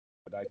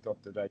but I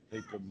thought that I'd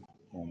take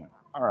a moment.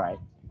 All right.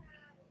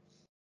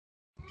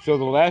 So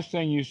the last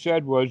thing you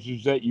said was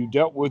is that you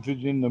dealt with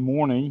it in the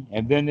morning,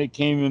 and then it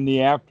came in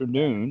the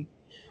afternoon,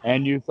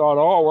 and you thought,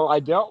 oh well, I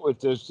dealt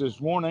with this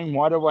morning.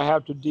 Why do I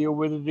have to deal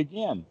with it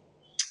again?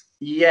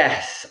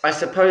 Yes, I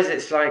suppose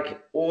it's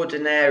like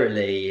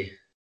ordinarily,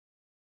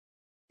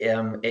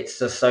 it's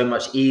just so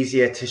much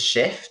easier to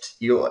shift.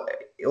 You're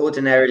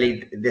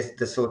ordinarily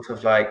the sort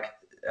of like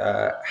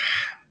uh,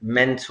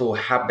 mental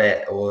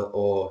habit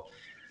or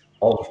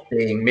of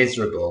being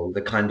miserable,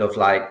 the kind of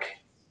like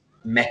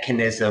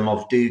mechanism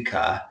of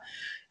dukkha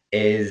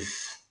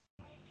is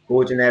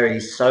ordinarily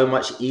so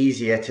much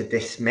easier to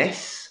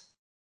dismiss,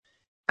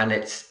 and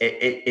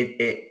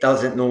it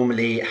doesn't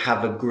normally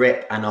have a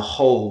grip and a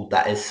hold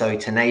that is so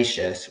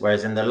tenacious.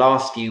 Whereas in the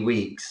last few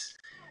weeks,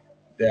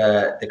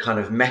 the kind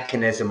of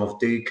mechanism of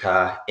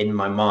dukkha in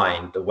my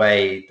mind, the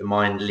way the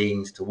mind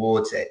leans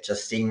towards it,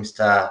 just seems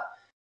to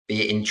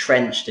be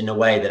entrenched in a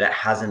way that it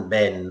hasn't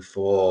been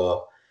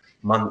for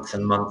months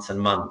and months and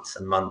months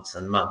and months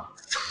and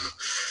months.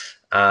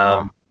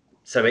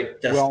 So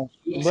it just Well,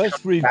 keeps let's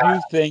coming back.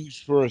 review things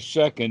for a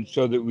second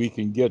so that we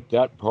can get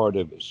that part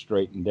of it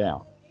straightened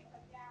out.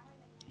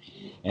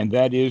 And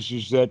that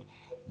is that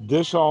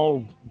this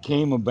all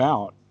came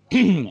about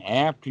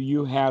after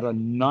you had a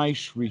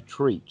nice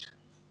retreat,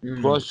 Mm,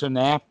 plus an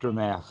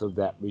aftermath of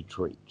that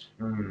retreat.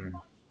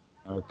 mm,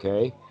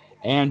 Okay.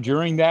 And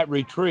during that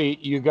retreat,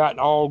 you got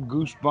all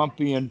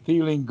goosebumpy and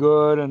feeling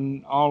good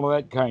and all of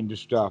that kind of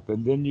stuff.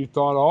 And then you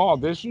thought, oh,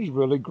 this is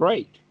really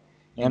great.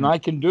 And mm, I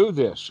can do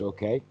this.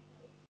 Okay.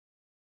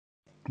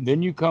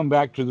 Then you come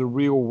back to the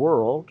real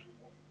world,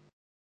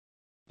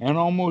 and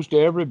almost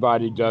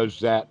everybody does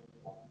that.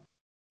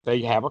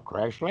 They have a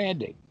crash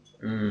landing.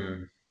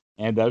 mm,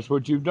 And that's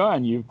what you've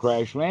done. You've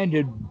crash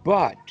landed.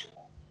 But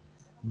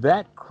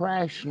that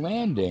crash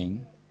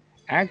landing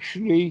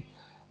actually,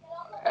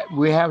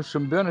 we have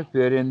some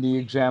benefit in the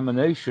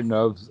examination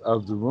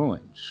of the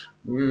ruins.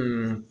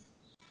 mm,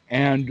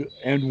 And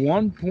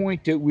one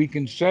point that we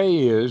can say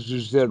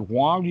is that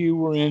while you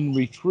were in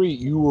retreat,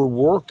 you were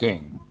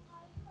working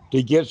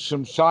to get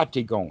some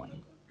sati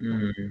going.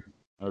 mm,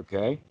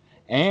 Okay.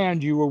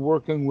 And you were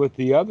working with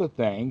the other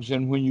things.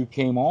 And when you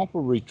came off a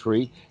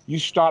retreat, you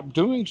stopped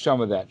doing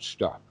some of that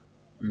stuff.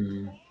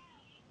 mm,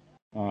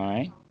 All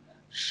right.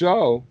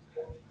 So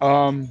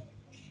um,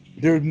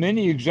 there's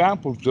many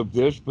examples of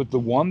this, but the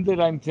one that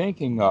I'm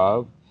thinking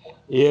of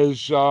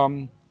is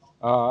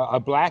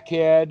a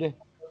blackhead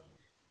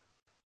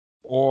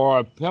or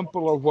a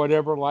pimple or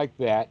whatever like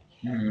that.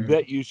 mm.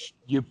 That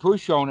you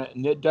push on it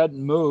and it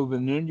doesn't move,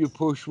 and then you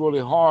push really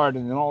hard,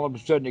 and then all of a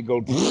sudden it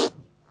goes.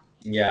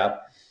 Yeah.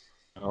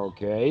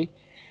 Okay.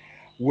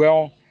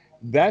 Well,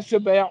 that's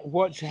about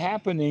what's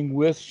happening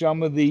with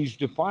some of these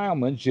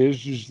defilements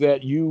is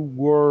that you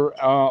were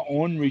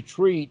on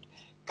retreat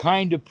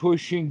kind of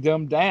pushing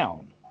them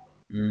down.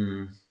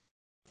 Mm,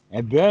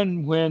 And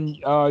then when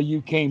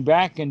you came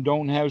back and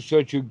don't have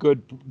such a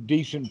good,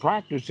 decent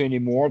practice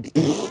anymore,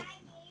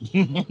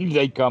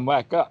 they come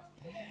back up.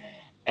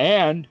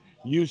 And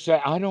you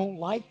say, I don't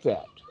like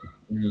that.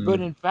 But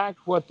mm, in fact,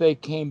 what they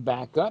came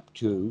back up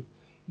to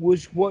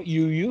was what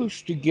you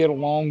used to get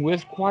along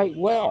with quite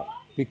well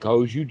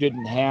because you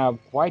didn't have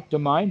quite the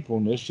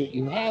mindfulness that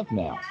you have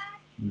now.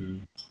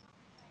 mm,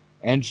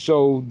 And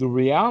so the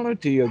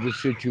reality of the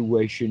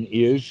situation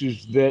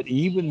is that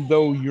even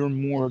though you're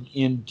more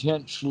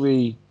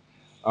intensely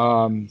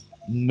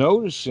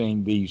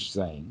noticing these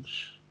things,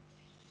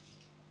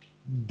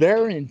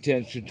 their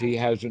intensity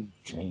hasn't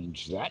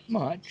changed that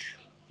much.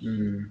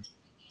 mm,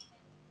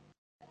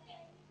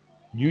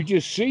 You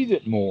just see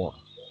it more.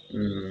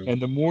 mm,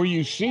 And the more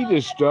you see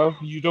this stuff,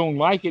 you don't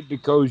like it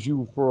because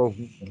you, for a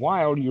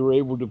while, you're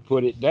able to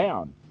put it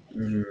down.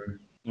 mm,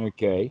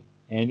 Okay.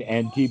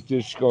 And keep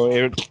this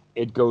going.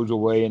 It goes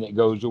away and it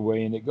goes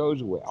away and it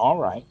goes away. All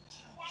right.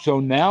 So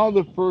now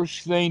the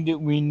first thing that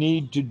we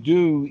need to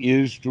do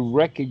is to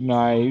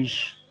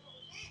recognize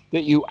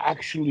that you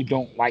actually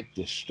don't like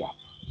this stuff,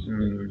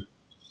 mm.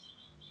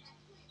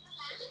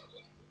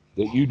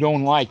 that you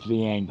don't like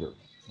the anger.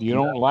 You No,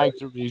 don't like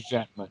the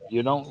resentment.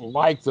 You don't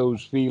like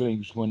those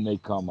feelings when they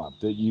come up.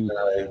 That you,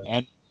 no.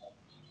 and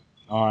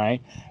all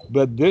right.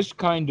 But this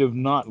kind of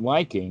not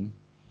liking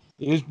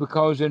is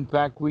because, in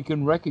fact, we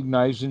can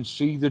recognize and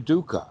see the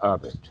dukkha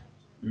of it.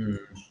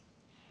 Mm,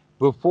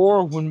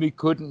 Before, when we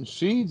couldn't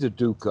see the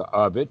dukkha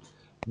of it,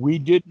 we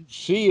didn't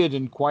see it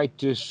in quite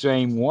this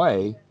same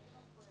way.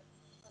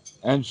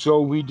 And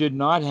so we did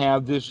not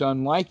have this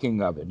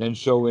unliking of it. And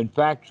so, in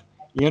fact,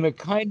 in a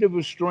kind of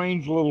a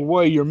strange little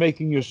way, you're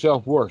making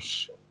yourself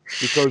worse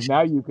because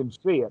now you can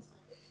see it.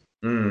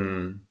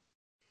 mm.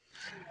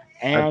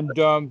 I- And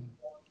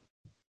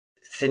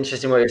It's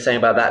interesting what you're saying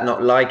about that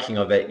not liking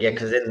of it. Yeah,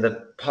 because in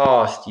the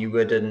past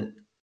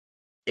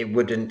it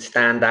wouldn't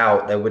stand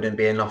out. There wouldn't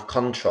be enough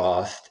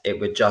contrast. It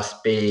would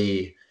just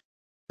be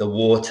the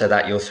water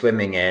that you're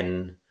swimming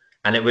in,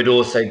 and it would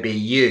also be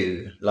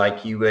you.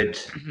 Like you would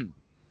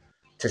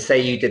to say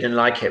you didn't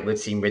like it would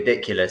seem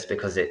ridiculous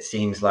because it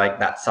seems like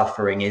that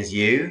suffering is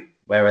you.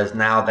 Whereas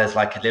now there's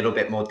like a little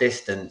bit more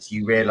distance.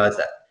 You realize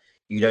that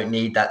you don't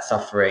need that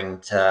suffering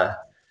to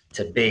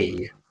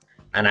be,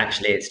 and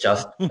actually it's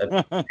just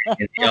a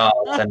in the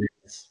arts and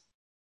it's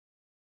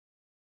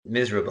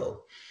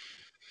miserable.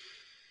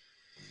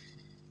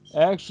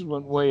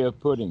 Excellent way of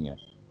putting it.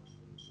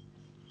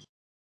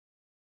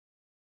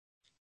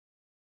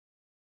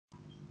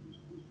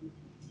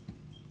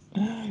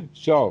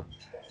 So,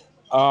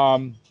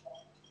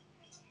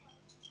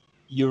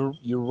 you're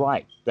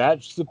right.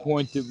 That's the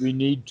point that we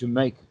need to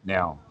make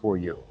now for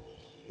you,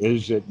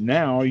 is that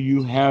now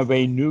you have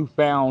a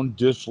newfound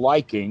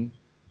disliking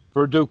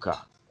for dukkha.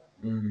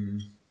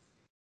 Mm.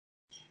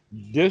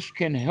 This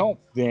can help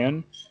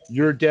then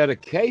your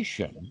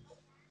dedication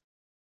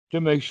to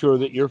make sure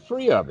that you're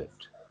free of it.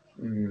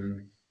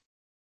 Mm.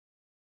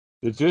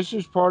 That this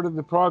is part of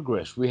the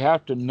progress. We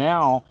have to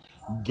now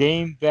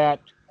gain that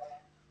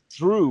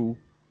through.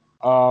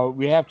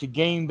 We have to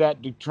gain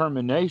that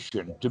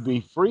determination to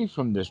be free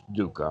from this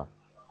dukkha,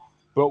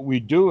 but we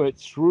do it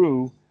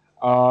through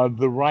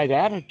the right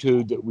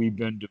attitude that we've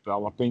been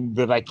developing,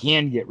 that I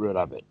can get rid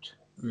of it.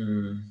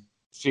 Mm.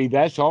 See,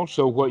 that's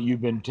also what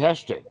you've been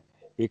testing,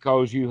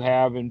 because you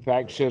have, in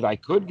fact, said, I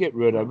could get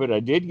rid of it. I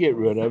did get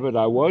rid of it.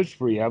 I was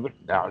free of it.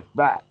 Now it's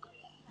back.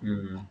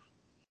 Mm.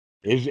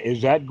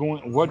 Is that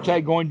going? What's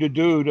that going to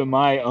do to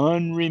my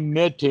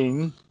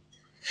unremitting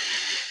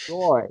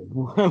joy?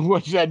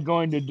 What's that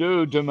going to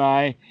do to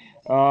my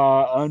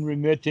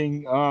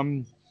unremitting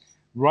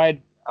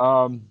right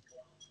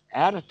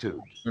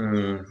attitude?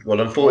 Mm. Well,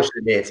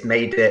 unfortunately, it's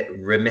made it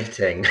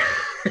remitting.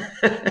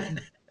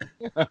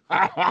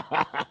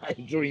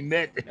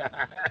 Remit.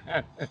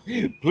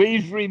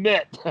 Please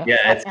remit.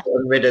 Yeah, it's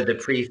gotten rid of the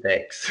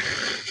prefix.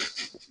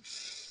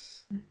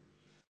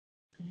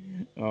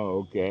 Oh,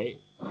 okay.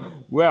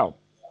 Well,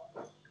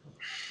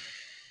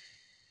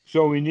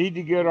 so we need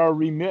to get our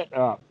remit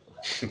up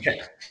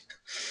Yeah.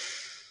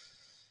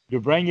 to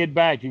bring it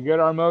back, to get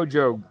our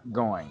mojo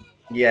going.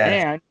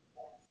 Yes. And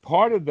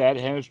part of that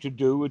has to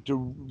do with the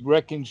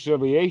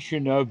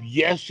reconciliation of,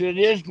 yes, it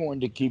is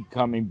going to keep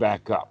coming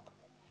back up,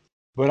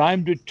 but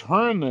I'm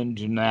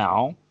determined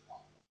now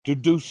to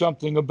do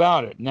something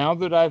about it. Now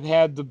that I've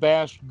had the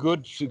vast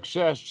good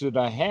success that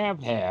I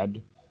have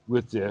had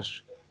with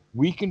this,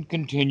 we can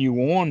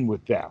continue on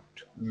with that.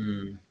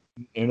 Mm.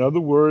 In other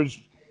words,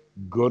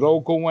 good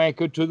old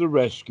Kawanka to the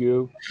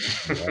rescue.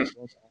 Never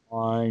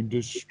mind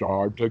to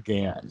start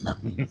again.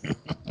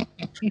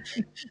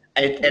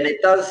 And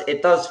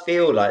it does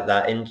feel like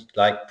that in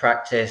like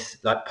practice,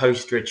 like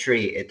post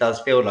retreat. It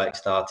does feel like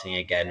starting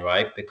again,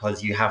 right?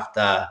 Because you have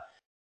to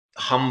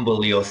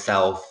humble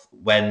yourself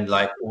when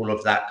like all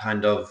of that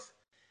kind of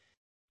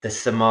the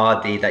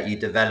samadhi that you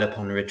develop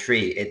on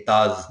retreat, it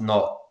does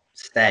not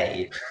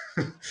stay.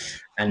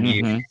 And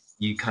Mm-hmm.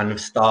 you kind of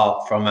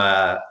start from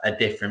a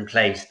different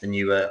place than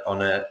you were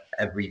on a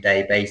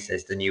everyday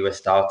basis than you were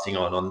starting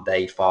on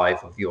day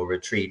 5 of your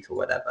retreat or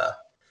whatever.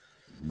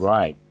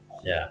 Right.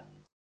 Yeah.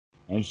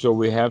 And so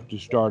we have to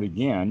start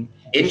again.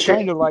 It's Interesting.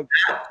 kind of like,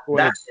 go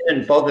That ahead.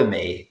 didn't bother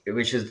me,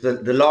 which is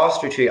the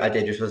last retreat I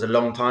did, which was a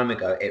long time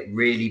ago. It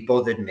really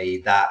bothered me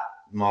that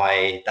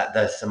that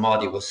the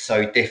samadhi was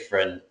so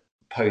different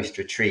post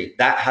retreat.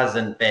 That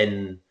hasn't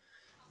been.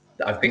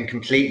 I've been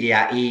completely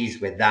at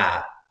ease with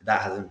that.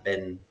 That hasn't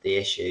been the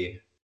issue.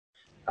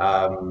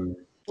 Um,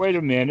 Wait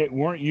a minute.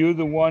 Weren't you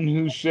the one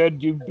who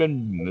said you've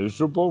been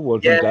miserable?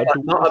 yeah, Wasn't that but the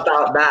one? not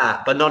about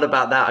that. But not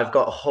about that. I've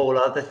got whole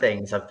other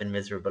things I've been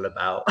miserable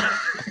about.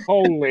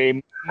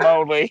 Holy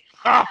moly.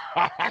 I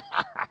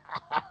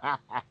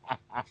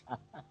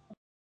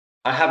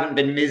haven't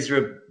been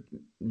miserable.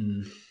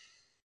 Mm.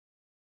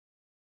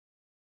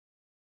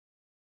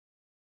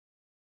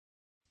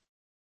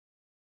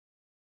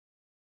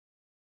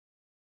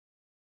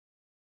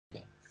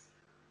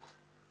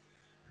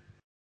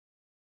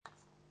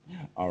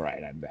 All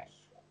right, I'm back.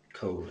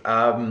 Cool.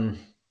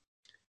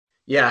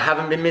 Yeah, I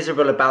haven't been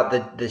miserable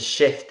about the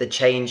shift, the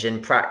change in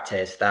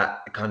practice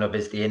that kind of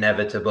is the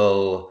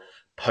inevitable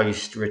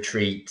post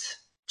retreat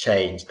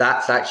change.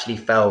 That's actually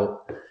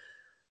felt.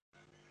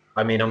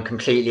 I mean, I'm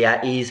completely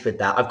at ease with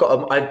that. I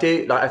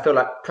do like. I feel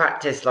like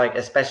practice, like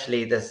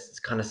especially this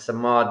kind of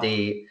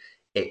samadhi,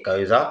 it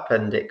goes up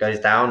and it goes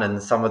down,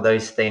 and some of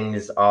those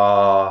things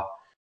are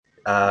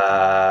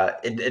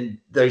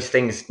those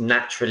things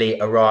naturally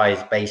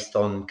arise based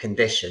on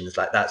conditions.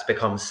 Like that's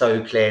become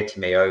so clear to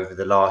me over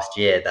the last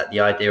year that the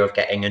idea of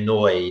getting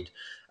annoyed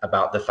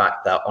about the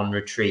fact that on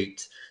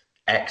retreat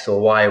X or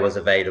Y was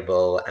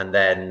available, and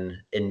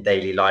then in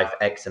daily life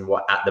X and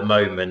Y at the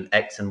moment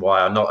X and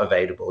Y are not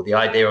available. The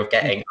idea of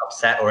getting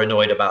upset or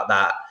annoyed about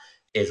that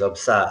is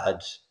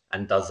absurd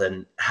and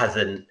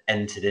hasn't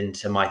entered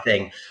into my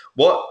thing.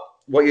 What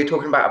you're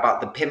talking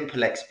about the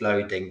pimple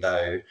exploding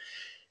though,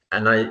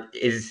 and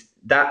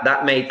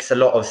that makes a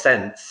lot of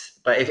sense,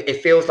 but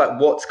it feels like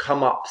what's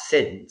come up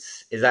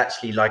since is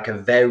actually like a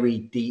very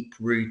deep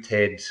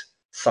rooted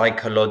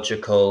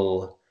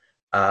psychological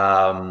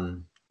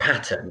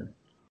pattern,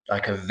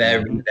 like a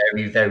very Mm-hmm.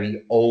 very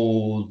very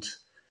old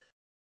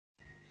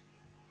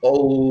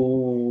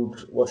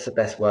old, what's the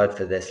best word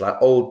for this? Like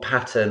old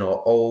pattern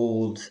or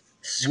old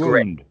script.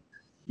 Wound.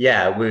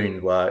 Yeah,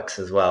 wound works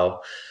as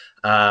well.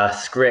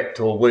 Script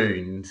or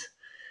wound.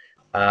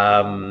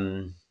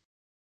 Um,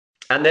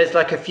 and there's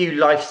like a few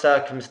life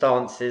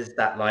circumstances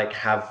that like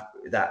have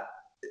that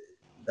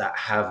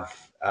have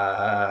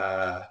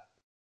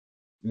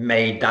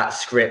made that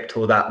script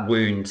or that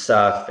wound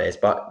surface.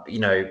 But you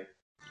know,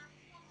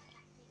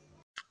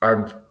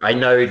 I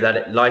know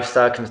that life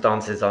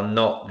circumstances are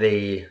not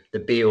the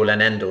be all and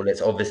end all.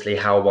 It's obviously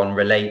how one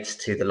relates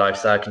to the life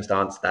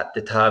circumstance that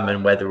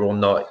determine whether or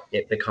not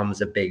it becomes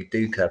a big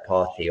dukkha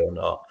party or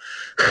not.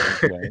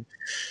 Okay.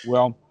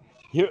 Well,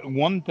 here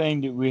one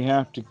thing that we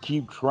have to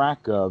keep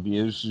track of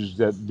is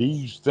that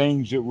these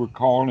things that we're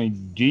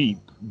calling deep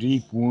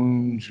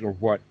wounds or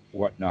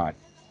whatnot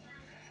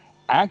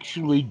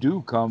actually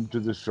do come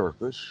to the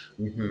surface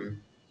Mm-hmm.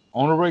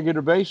 on a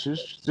regular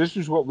basis. This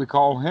is what we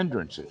call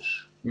hindrances.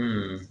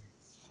 Mm.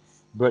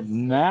 But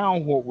now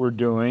what we're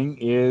doing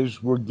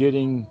is we're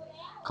getting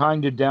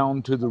kind of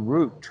down to the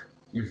root,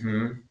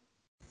 Mm-hmm.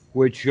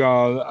 which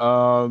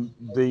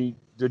the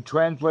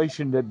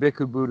translation that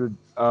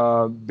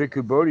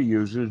Bhikkhu Bodhi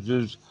uses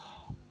is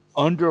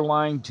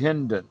underlying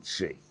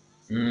tendency.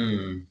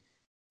 Mm.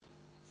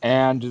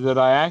 And that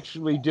I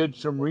actually did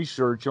some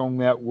research on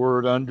that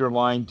word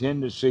underlying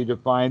tendency to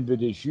find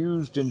that it's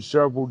used in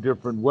several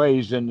different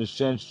ways, in the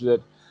sense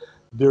that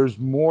there's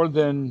more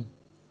than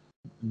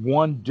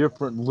one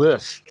different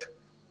list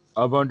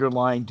of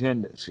underlying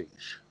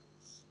tendencies.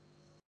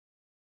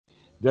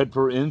 That,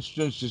 for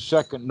instance, the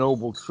second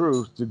noble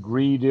truth, the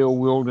greed, ill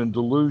will, and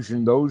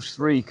delusion, those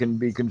three can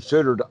be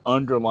considered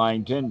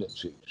underlying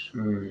tendencies.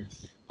 Mm.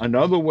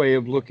 Another way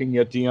of looking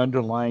at the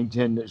underlying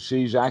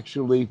tendencies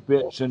actually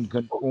fits and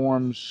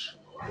conforms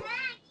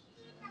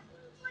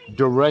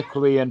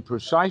directly and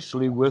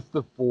precisely with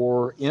the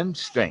four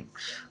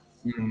instincts.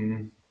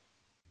 Mm.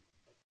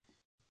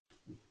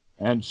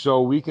 And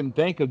so we can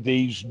think of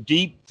these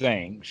deep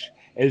things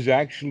as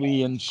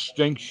actually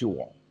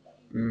instinctual.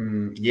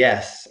 Mm.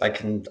 Yes, I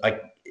can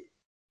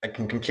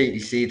completely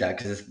see that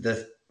because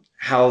the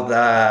how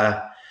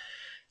the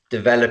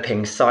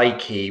developing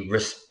psyche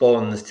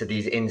responds to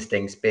these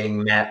instincts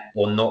being met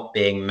or not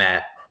being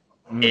met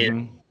is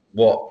Hmm.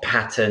 what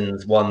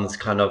patterns one's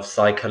kind of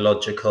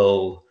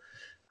psychological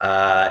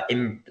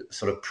in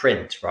sort of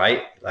print,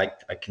 right? Like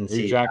I can see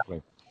that.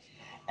 Exactly.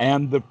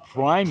 And the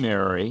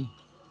primary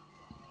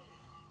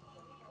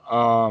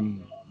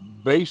um,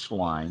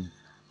 baseline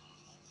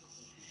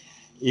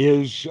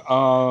is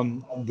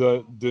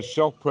the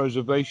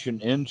self-preservation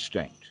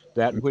instinct,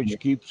 that which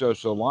keeps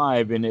us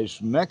alive, and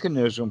its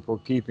mechanism for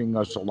keeping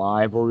us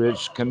alive, or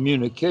its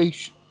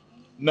communication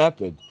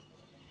method,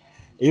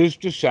 is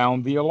to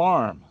sound the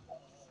alarm.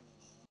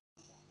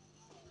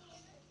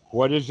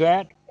 What is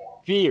that?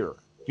 Fear.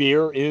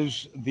 Fear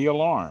is the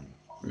alarm.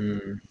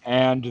 Mm.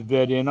 And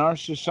that in our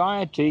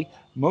society,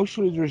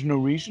 mostly there's no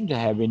reason to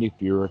have any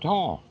fear at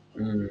all,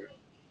 Mm.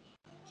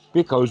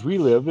 because we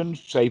live in a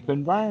safe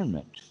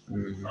environment.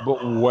 Mm.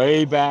 But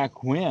way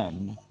back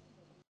when,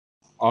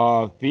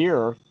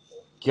 fear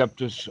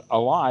kept us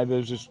alive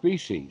as a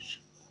species,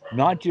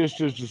 not just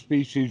as a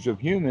species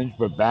of humans,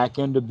 but back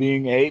into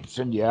being apes.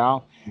 And yeah,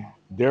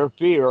 their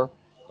fear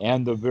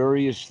and the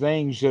various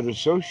things that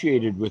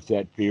associated with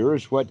that fear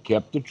is what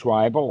kept the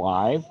tribe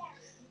alive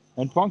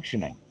and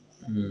functioning.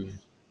 Mm.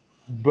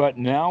 But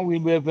now we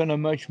live in a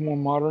much more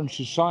modern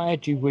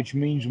society, which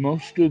means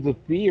most of the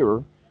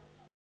fear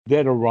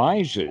that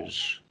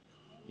arises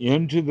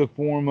into the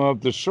form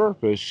of the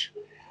surface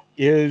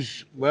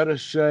is, let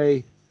us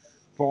say,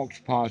 false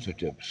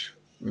positives.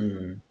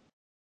 Mm.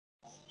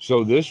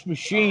 So this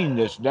machine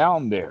that's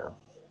down there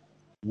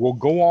will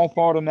go off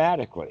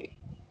automatically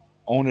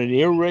on an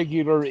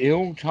irregular,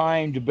 ill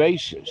timed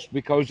basis,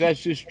 because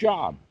that's its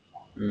job,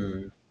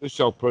 Mm. the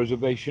self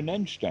preservation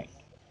instinct.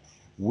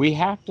 We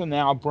have to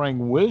now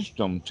bring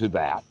wisdom to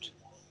that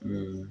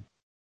Mm.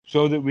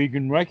 so that we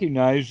can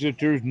recognize that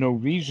there's no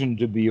reason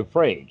to be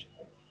afraid.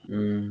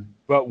 Mm.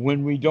 But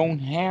when we don't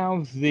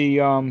have the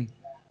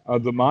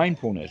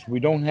mindfulness, we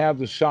don't have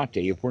the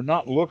sati, if we're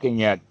not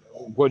looking at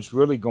what's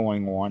really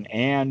going on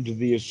and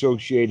the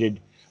associated,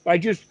 by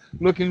just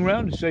looking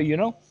around and say,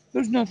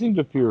 there's nothing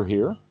to fear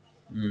here.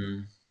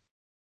 Mm.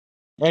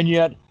 And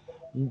yet,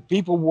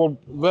 people will,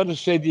 let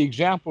us say, the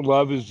example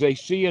of is they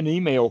see an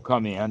email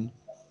come in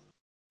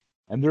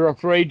and they're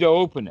afraid to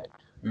open it.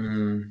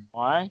 Mm.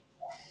 Why?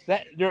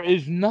 That there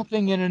is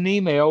nothing in an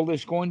email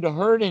that's going to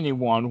hurt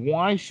anyone.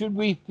 Why should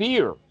we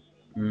fear?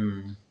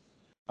 Mm.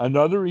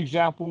 Another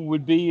example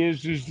would be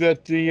is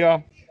that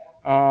the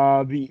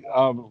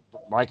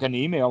like an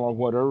email or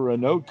whatever, a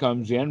note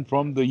comes in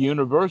from the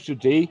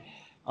university,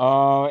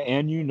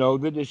 and you know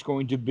that it's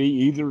going to be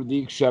either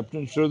the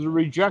acceptance or the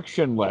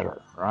rejection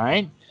letter,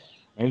 right?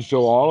 And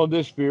so all of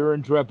this fear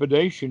and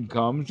trepidation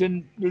comes,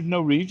 and there's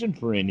no reason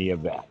for any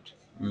of that.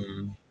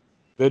 Mm.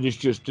 That is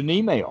just an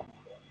email.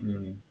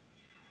 Mm.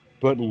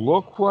 But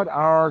look what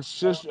our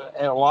system,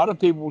 a lot of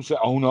people say,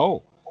 oh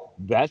no,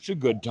 that's a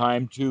good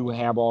time to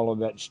have all of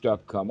that stuff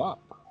come up.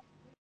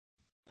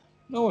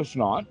 No, it's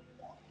not,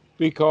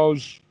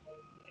 because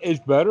it's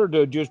better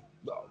to just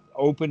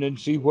open and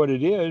see what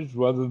it is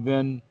rather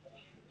than,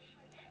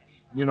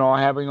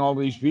 having all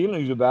these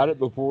feelings about it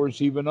before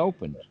it's even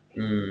opened.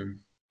 Mm.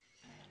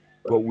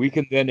 But we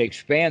can then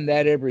expand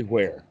that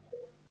everywhere.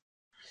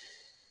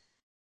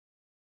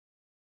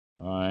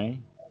 All right.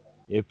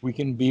 If we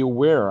can be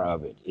aware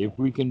of it, if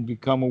we can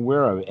become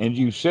aware of it. And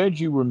you said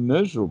you were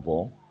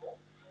miserable.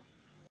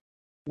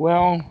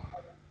 Well,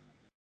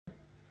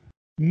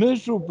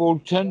 miserable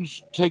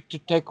tends to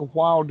take a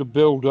while to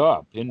build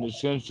up in the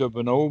sense of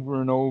an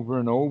over and over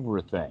and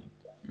over thing.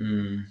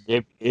 Mm.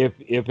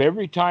 If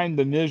every time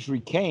the misery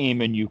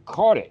came and you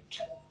caught it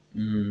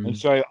and Mm.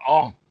 say,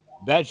 oh,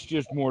 that's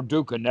just more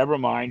dukkha, never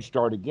mind,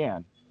 start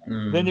again,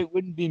 then Mm. it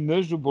wouldn't be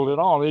miserable at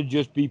all. It'd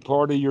just be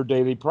part of your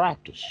daily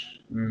practice.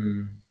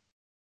 Mm.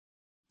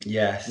 In,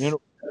 Yes.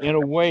 in a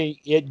way,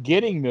 it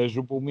getting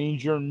miserable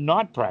means you're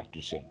not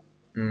practicing.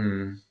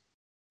 Mm.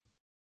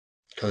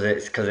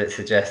 Because it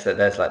suggests that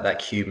there's like that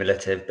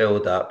cumulative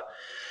build up.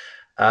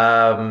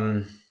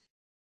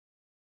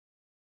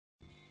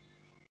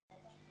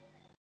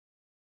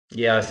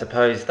 Yeah, I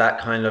suppose that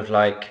kind of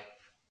like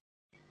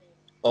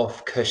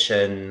off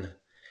cushion,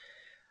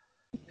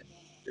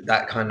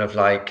 that kind of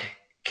like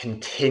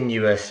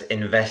continuous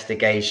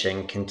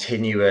investigation,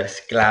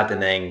 continuous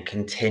gladdening,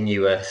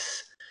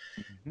 continuous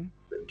Mhm.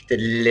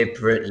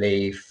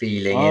 deliberately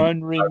feeling in.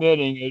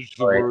 Unremitting is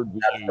the word we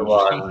That's the use.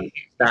 one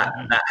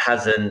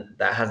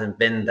that hasn't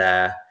been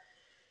there.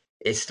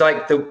 It's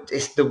like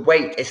it's the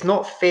weight. It's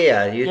not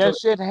fear. You talk.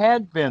 Yes, it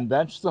had been.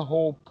 That's the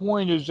whole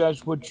point, is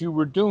that's what you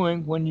were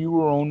doing when you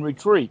were on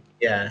retreat.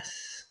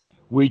 Yes.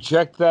 We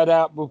checked that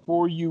out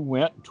before you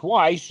went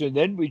twice, and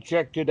then we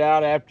checked it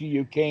out after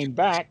you came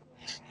back.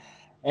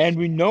 And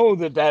we know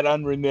that that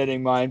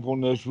unremitting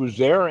mindfulness was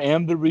there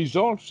and the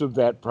results of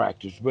that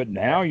practice. But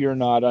now you're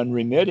not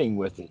unremitting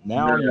with it.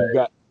 No. Now you've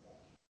got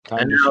And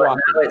kind of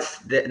sloppy. now it's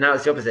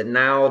the opposite.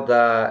 Now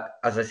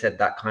as I said,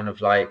 that kind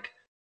of like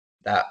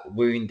that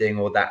wounding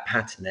or that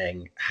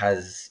patterning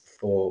has,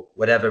 for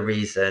whatever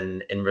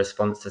reason, in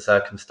response to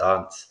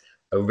circumstance,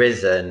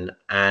 arisen,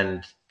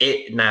 and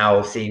it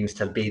now seems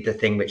to be the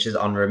thing which is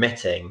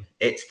unremitting.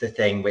 It's the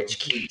thing which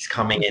keeps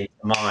coming into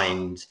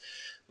mind,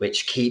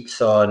 which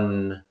keeps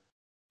on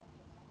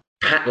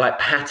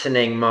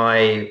patterning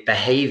my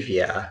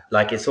behavior.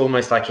 Like it's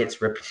almost like it's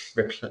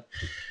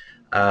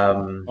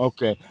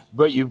Okay,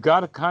 but you've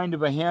got a kind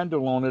of a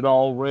handle on it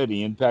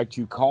already. In fact,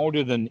 you called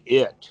it an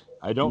it.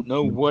 I don't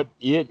know what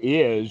it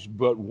is,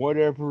 but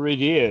whatever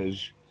it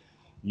is,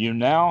 you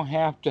now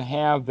have to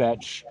have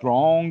that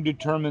strong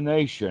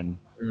determination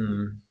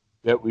mm,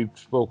 that we've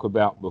spoke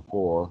about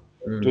before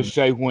to mm,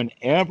 say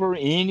whenever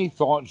any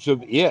thoughts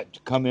of it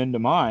come into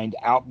mind,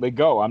 out they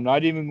go. I'm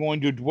not even going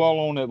to dwell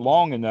on it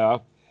long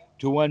enough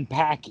to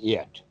unpack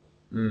it.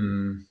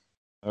 mm,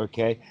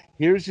 Okay,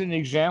 here's an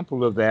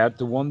example of that,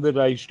 the one that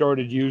I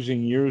started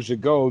using years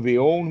ago. The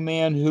old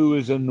man who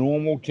is a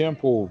normal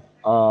temple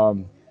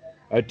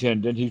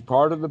attendant, he's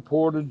part of the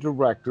board of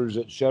directors,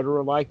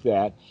 etc., like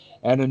that,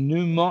 and a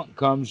new monk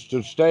comes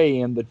to stay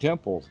in the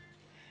temple,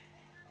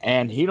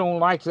 and he don't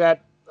like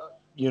that.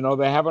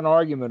 They have an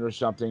argument or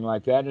something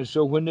like that. And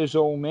so when this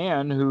old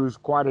man, who's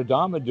quite a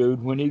Dhamma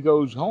dude, when he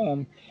goes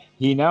home,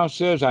 he now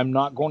says, I'm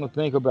not going to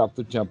think about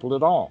the temple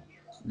at all.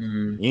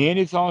 mm,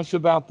 Any thoughts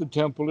about the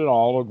temple at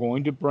all are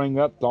going to bring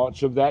up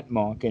thoughts of that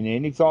monk, and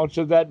any thoughts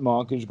of that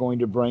monk is going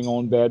to bring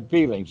on bad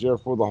feelings.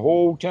 Therefore, the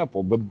whole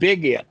temple, the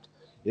big it,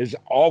 is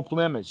off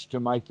limits to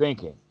my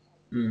thinking.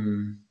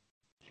 mm,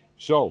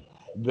 So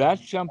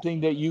that's something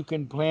that you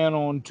can plan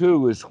on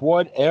too. Is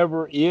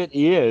whatever it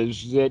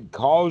is that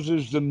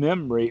causes the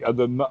memory of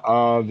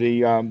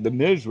the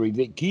misery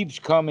that keeps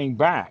coming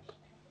back.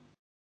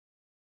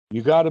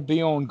 You got to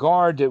be on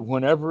guard that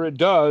whenever it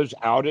does,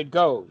 out it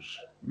goes.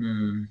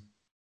 mm.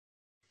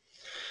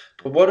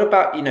 But what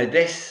about,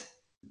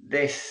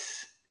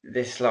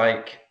 this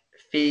like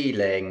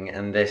feeling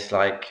and this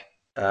like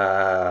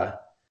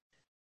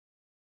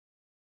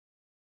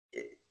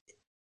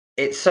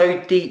it's so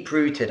deep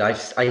rooted. I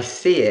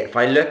see it. If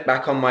I look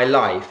back on my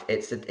life,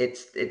 it's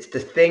the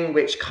thing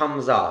which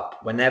comes up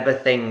whenever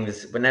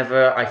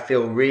I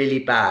feel really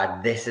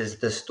bad. This is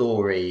the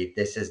story.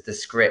 This is the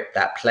script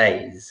that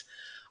plays.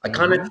 I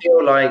kind of Mm-hmm.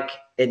 feel like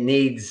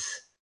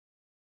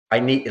I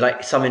need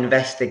like some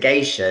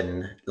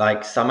investigation,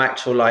 like some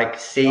actual like No,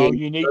 seeing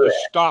you need through to it.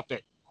 stop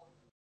it.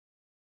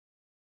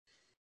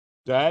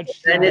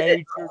 That's the Then is it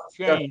major just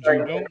change.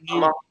 You going to don't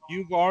come need, up?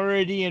 you've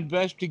already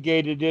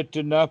investigated it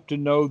enough to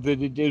know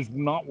that it is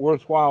not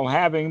worthwhile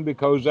having,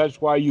 because that's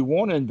why you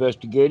want to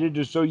investigate it,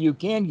 is so you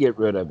can get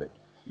rid of it.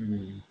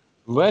 Mm,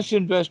 Less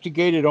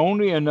investigated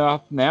only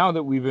enough, now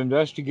that we've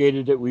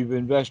investigated it, we've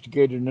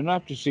investigated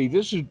enough to see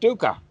this is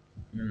dukkha.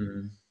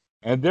 mm,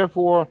 And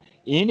therefore,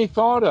 any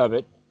thought of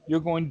it, you're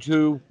going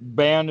to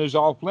ban as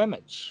off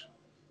limits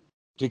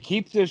to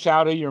keep this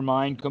out of your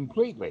mind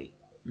completely.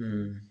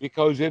 mm,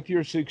 Because if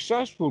you're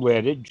successful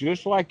at it,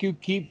 just like you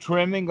keep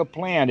trimming a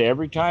plant,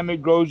 every time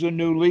it grows a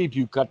new leaf,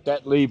 you cut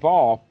that leaf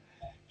off.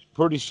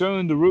 pretty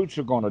soon the roots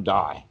are going to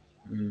die.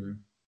 Mm.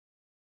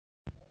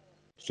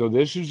 So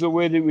this is the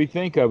way that we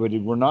think of it.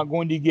 We're not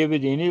going to give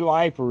it any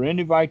life or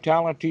any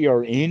vitality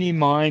or any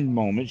mind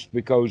moments,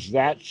 because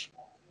that's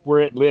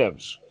where it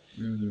lives,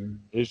 Mm.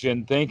 is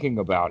in thinking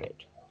about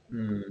it.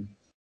 Mm.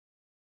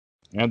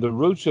 And the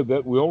roots of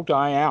it will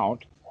die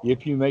out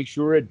if you make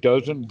sure it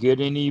doesn't get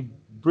any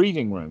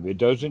breathing room. It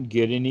doesn't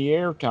get any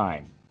air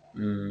time.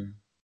 Mm.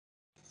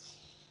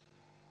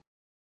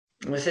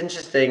 What's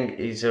interesting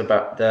is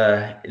about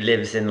the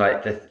lives in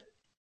like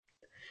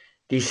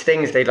these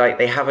things.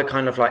 They have a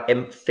kind of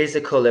like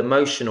physical,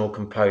 emotional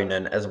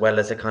component as well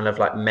as a kind of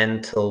like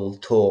mental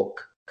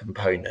talk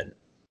component.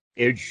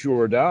 It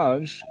sure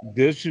does.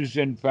 This is,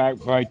 in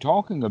fact, by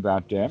talking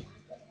about that,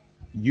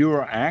 you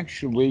are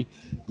actually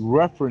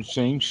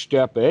referencing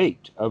step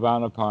 8 of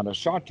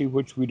Anapanasati,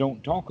 which we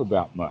don't talk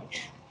about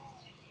much.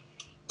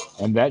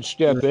 And that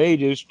step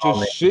 8 is to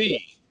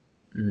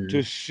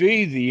Mm.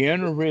 see the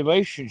inner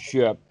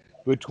relationship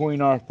between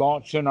our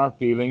thoughts and our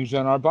feelings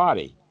and our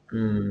body.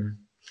 Mm.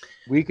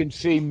 We can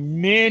see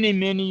many,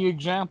 many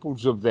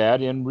examples of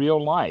that in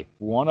real life.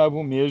 One of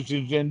them is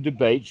in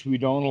debates. We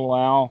don't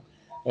allow,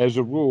 as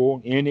a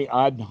rule, any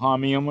ad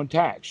hominem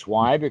attacks.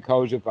 Why?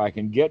 Because if I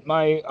can get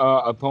my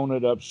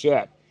opponent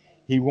upset,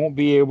 he won't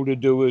be able to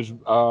do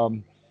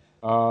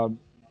uh,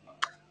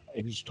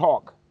 his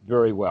talk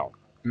very well.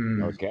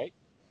 Mm. Okay?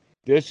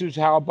 This is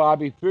how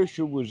Bobby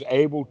Fischer was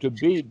able to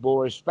beat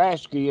Boris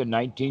Spassky in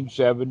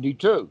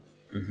 1972.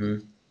 Mm-hmm.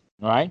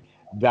 Right?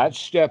 That's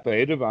step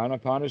 8 of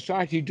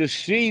Anapanasati, to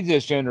see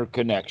this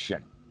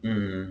interconnection.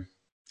 Mm.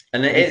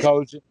 And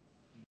Because,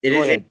 it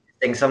go is ahead.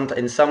 interesting.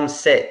 In some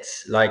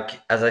sits, like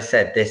as I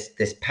said,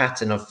 this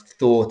pattern of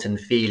thought and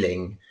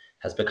feeling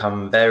has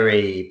become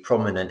very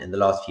prominent in the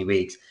last few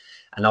weeks.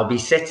 And I'll be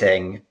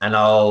sitting, and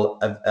I'll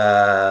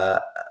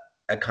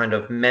a kind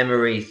of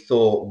memory,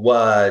 thought,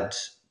 word,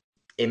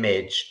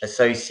 image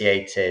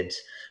associated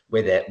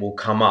with it will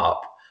come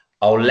up.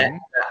 I'll let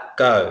that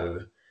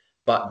go,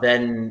 but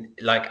then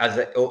like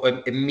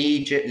or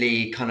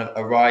immediately kind of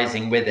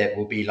arising with it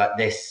will be like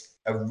this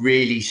a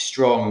really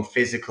strong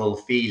physical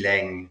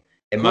feeling,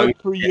 emotion.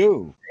 Good for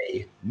you.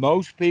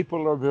 Most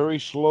people are very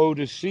slow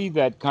to see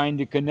that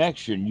kind of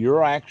connection.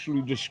 You're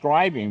actually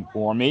describing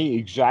for me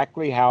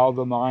exactly how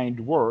the mind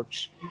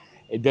works.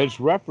 That's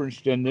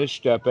referenced in this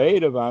step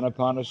 8 of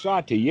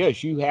Anapanasati.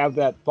 Yes, you have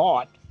that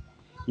thought.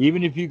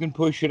 Even if you can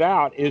push it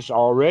out, it's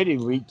already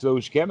leaked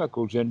those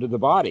chemicals into the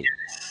body.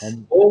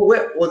 And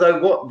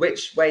Although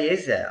which way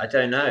is it? I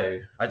don't know.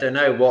 I don't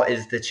know what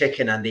is the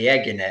chicken and the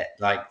egg in it.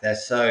 Like they're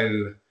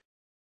so.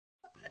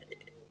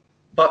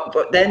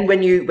 But then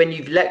when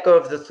you've let go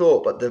of the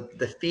thought, but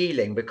the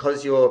feeling,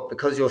 because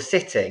you're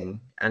sitting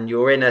and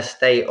you're in a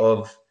state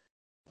of,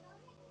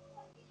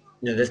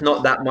 there's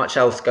not that much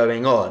else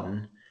going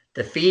on.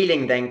 The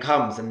feeling then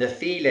comes, and the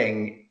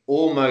feeling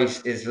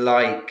almost is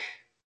like,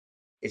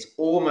 it's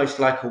almost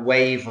like a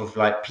wave of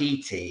like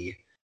PT,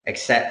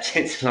 except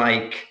it's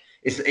like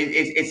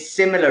it's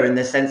similar in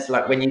the sense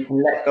like when you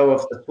can let go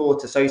of the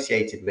thought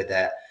associated with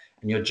it,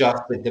 and you're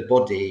just with the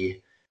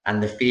body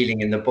and the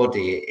feeling in the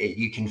body.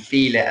 You can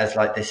feel it as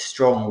like this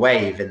strong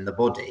wave in the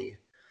body.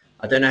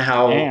 I don't know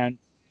how. and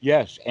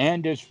yes,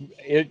 and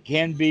it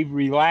can be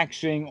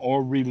relaxing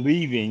or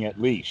relieving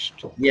at least.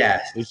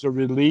 Yes. It's a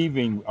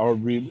relieving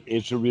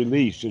it's a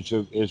release. It's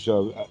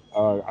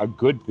a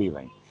good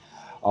feeling.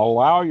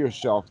 Allow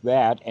yourself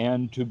that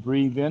and to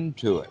breathe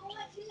into it.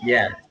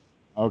 Yeah.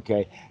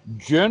 Okay.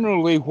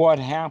 Generally, what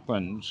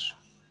happens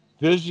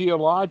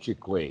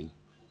physiologically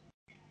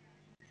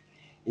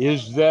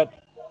is that,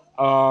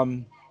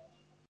 um,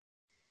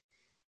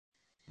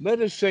 let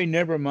us say,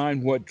 never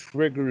mind what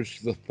triggers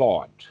the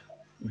thought,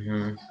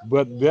 Mm-hmm.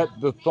 but that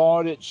the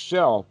thought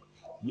itself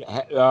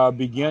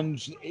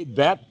begins,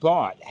 that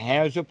thought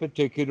has a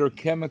particular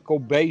chemical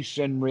base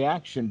and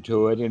reaction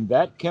to it, and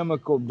that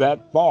chemical,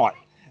 that thought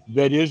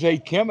that is a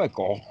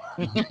chemical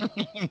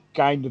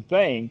kind of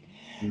thing,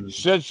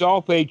 sets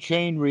off a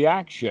chain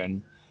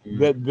reaction Mm-hmm.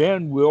 that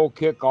then will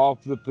kick off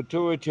the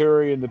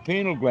pituitary and the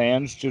pineal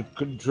glands to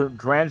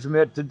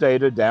transmit the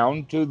data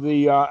down to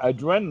the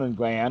adrenaline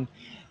gland.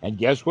 And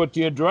guess what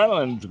the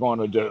adrenaline's going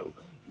to do?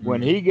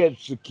 When he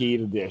gets the key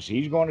to this,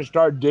 he's going to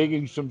start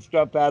digging some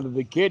stuff out of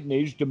the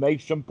kidneys to make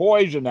some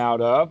poison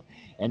out of,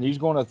 and he's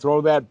going to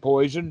throw that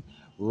poison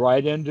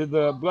right into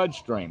the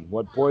bloodstream.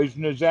 What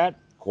poison is that?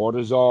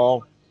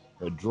 Cortisol,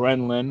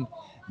 adrenaline.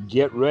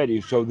 Get ready.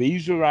 So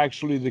these are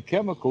actually the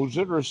chemicals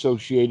that are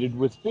associated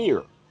with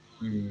fear.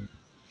 Mm-hmm.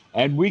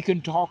 And we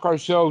can talk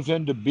ourselves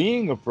into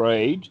being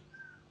afraid.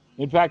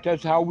 In fact,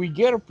 that's how we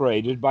get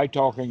afraid, is by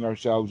talking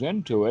ourselves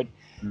into it.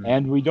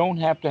 And we don't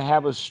have to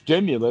have a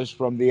stimulus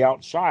from the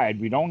outside.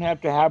 We don't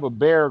have to have a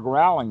bear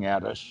growling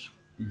at us.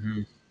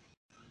 Mm-hmm.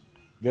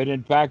 That,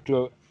 in fact,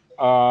 the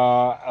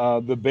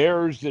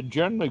bears that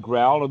generally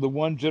growl are the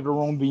ones that are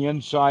on the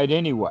inside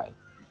anyway.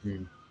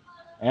 Mm-hmm.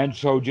 And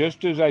so,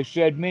 just as I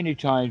said many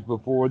times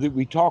before, that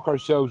we talk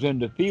ourselves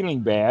into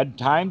feeling bad,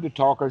 time to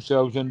talk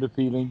ourselves into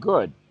feeling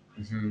good.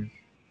 Mm-hmm.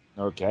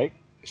 Okay?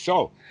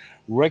 So,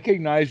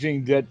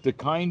 recognizing that the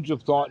kinds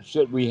of thoughts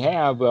that we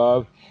have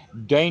of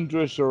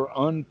dangerous or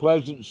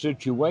unpleasant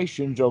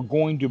situations are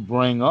going to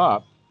bring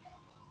up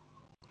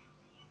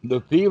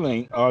the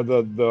feeling or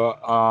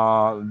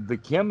the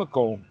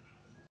chemical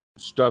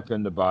stuff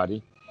in the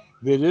body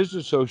that is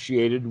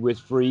associated with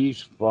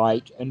freeze,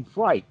 flight, and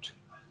fright.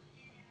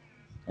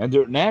 And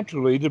that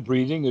naturally the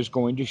breathing is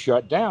going to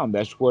shut down.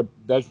 That's what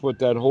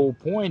that whole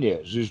point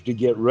is to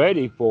get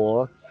ready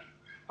for.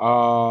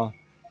 Uh,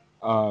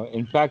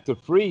 in fact, the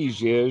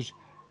freeze is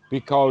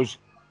because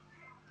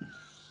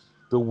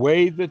the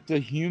way that the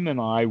human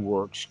eye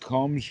works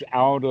comes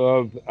out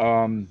of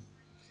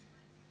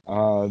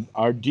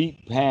our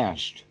deep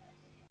past,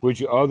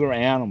 which other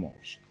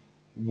animals.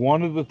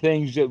 One of the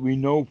things that we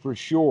know for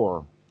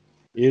sure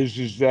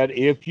is that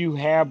if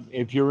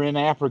you're in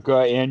Africa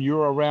and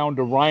you're around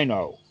a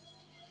rhino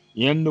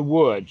in the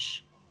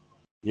woods,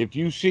 if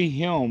you see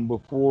him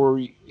before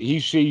he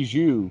sees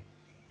you,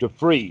 to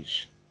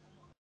freeze.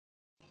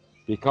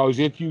 Because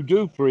if you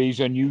do freeze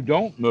and you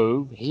don't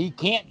move, he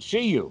can't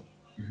see you.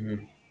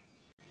 Mhm.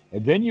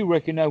 And then you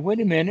recognize, wait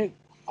a minute,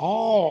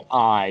 all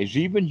eyes,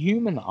 even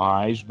human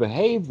eyes,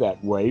 behave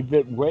that way.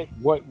 That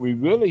what we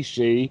really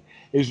see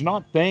is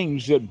not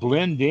things that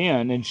blend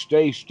in and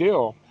stay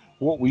still.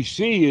 What we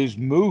see is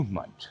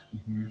movement.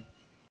 Mhm.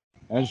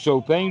 And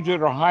so things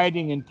that are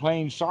hiding in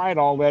plain sight,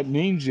 all that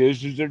means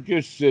is they're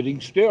just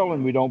sitting still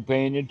and we don't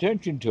pay any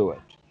attention to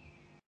it.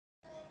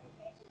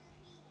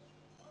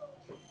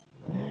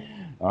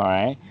 All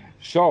right.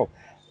 So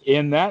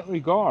in that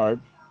regard,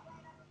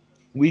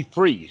 we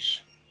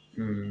freeze,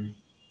 Mm.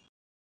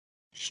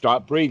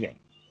 stop breathing.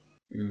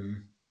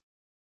 Mm.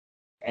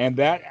 And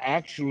that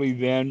actually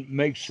then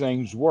makes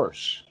things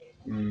worse.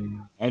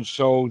 Mm. And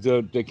so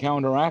to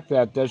counteract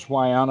that, that's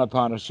why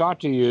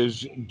Anapanasati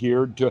is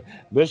geared to,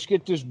 let's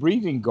get this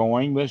breathing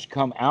going. Let's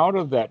come out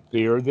of that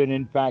fear that,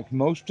 in fact,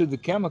 most of the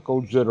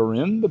chemicals that are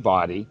in the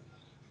body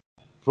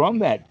from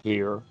that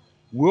fear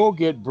will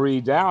get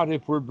breathed out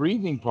if we're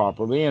breathing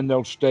properly, and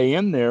they'll stay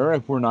in there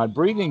if we're not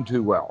breathing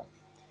too well.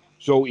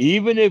 So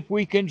even if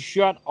we can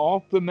shut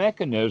off the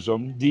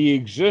mechanism, the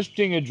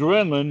existing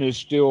adrenaline is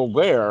still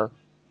there,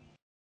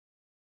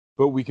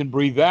 but we can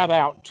breathe that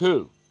out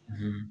too.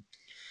 Mhm.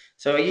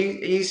 So are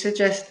you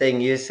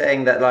suggesting, you're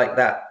saying that like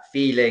that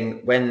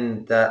feeling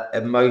when the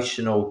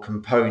emotional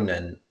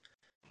component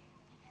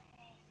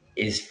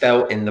is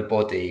felt in the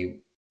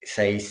body,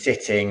 say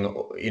sitting,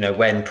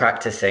 when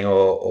practicing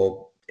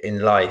or in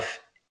life,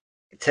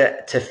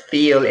 to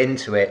feel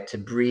into it, to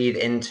breathe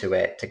into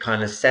it, to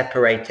kind of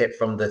separate it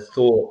from the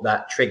thought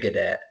that triggered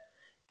it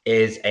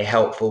is a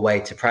helpful way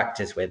to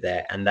practice with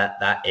it, and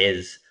that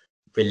is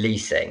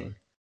releasing.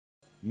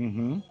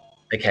 Mm-hmm.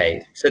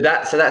 Okay, so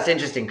that's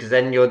interesting, because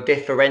then you're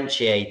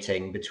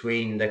differentiating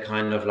between the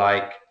kind of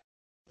like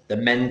the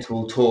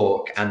mental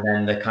talk and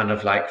then the kind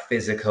of like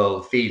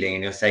physical feeling,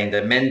 and you're saying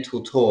the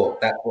mental talk,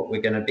 that's what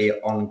we're going to be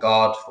on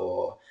guard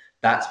for.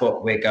 That's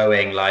what we're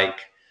going, like,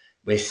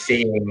 we're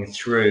seeing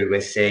through,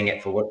 we're seeing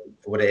it for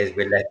what it is,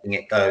 we're letting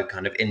it go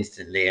kind of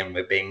instantly, and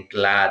we're being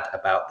glad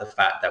about the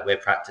fact that we're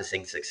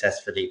practicing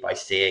successfully by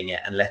seeing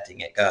it and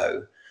letting it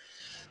go.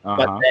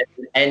 But Uh-huh.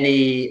 then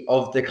any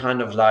of the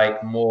kind of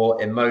like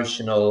more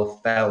emotional,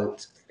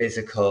 felt,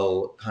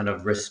 physical kind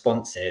of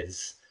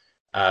responses,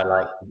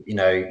 like,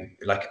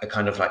 like a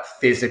kind of like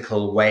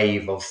physical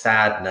wave of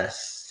sadness,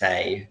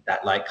 say,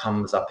 that like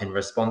comes up in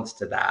response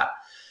to that,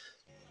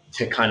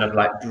 to kind of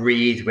like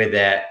breathe with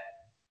it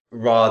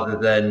rather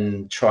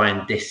than try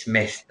and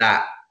dismiss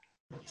that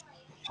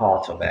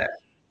part of it.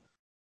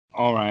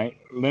 All right.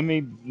 Let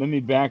me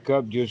back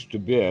up just a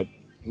bit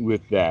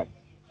with that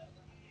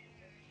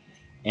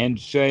and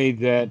say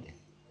that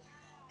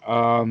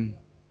um,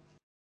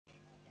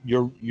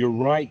 you're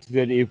right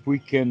that if we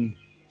can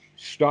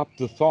stop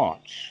the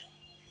thoughts,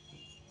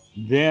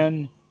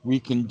 then we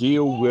can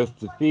deal with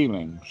the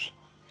feelings.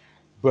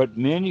 But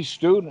many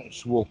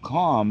students will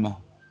come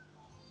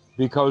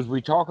because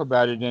we talk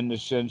about it in the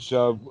sense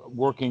of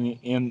working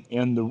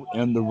in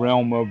the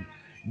realm of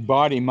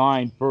body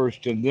mind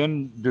first and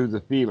then do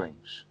the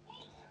feelings.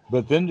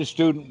 But then the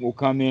student will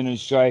come in and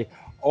say,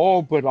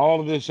 oh, but all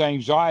of this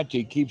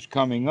anxiety keeps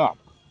coming up,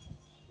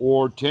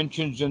 or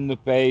tensions in the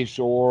face,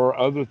 or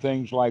other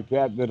things like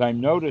that that I'm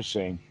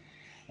noticing.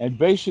 And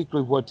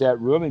basically, what that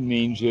really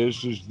means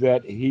is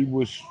that he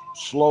was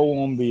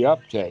slow on the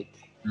uptake,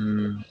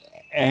 Mm,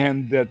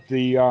 and that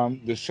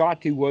the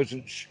sati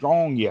wasn't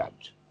strong yet.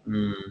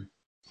 mm,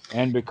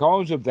 And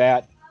because of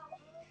that,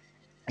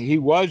 he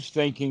was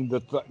thinking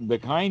the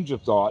kinds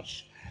of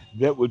thoughts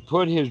that would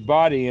put his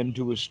body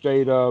into a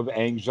state of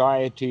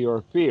anxiety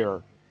or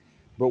fear.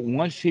 But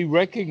once he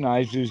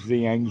recognizes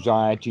the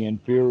anxiety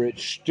and fear,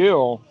 it's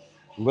still,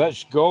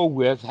 let's go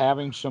with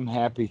having some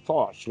happy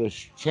thoughts.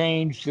 Let's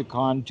change the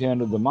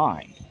content of the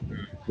mind.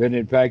 That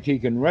in fact, he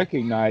can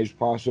recognize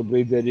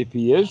possibly that if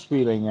he is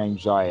feeling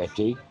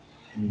anxiety,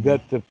 mm,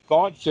 that the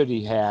thoughts that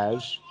he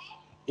has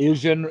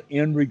is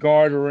in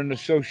regard or in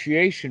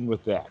association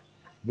with that.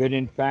 That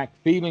in fact,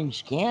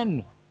 feelings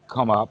can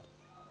come up,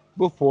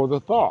 before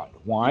the thought.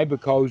 Why?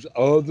 Because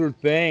other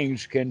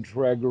things can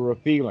trigger a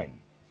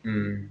feeling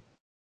Mm.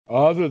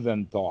 other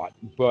than thought,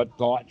 but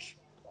thoughts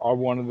are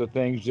one of the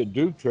things that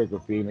do trigger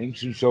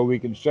feelings. And so we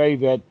can say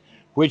that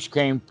which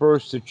came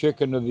first, the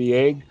chicken or the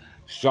egg?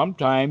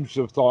 Sometimes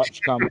the thoughts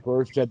come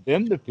first and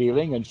then the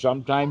feeling, and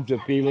sometimes the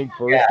feeling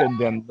first Yeah, and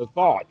then the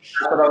thoughts.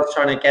 that's what I was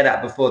trying to get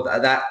at before.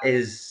 That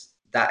is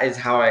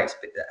how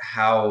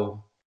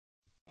how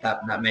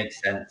that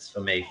makes sense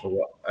for me for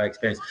what I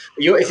experienced.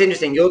 It's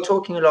interesting. You're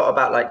talking a lot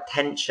about like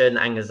tension,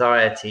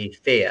 anxiety,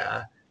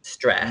 fear,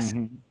 stress.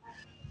 Hmm.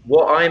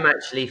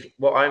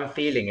 What I'm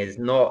feeling is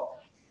not.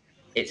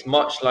 It's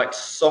much like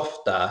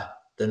softer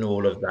than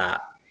all of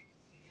that.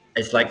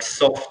 It's like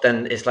soft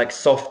and it's like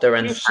softer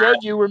and You sad.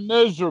 said you were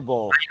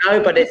miserable.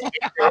 No, but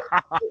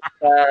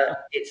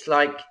it's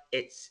like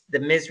it's the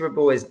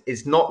miserable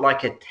is not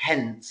like a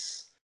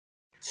tense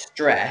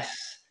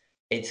stress.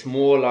 It's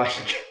more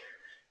like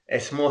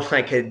it's more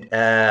like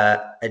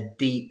a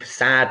deep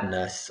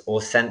sadness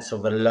or sense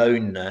of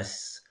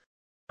aloneness.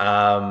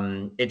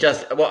 It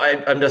just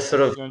I'm just A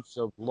sort of sense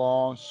of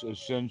loss, a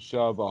sense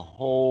of a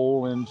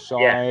hole yeah.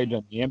 inside,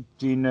 an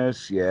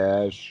emptiness.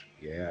 Yes,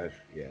 yes,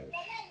 yes,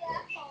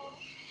 yes.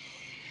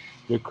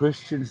 The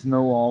Christians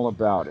know all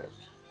about it.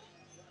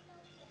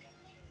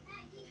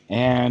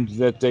 And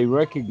that they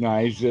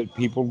recognize that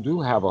people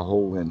do have a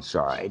hole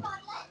inside.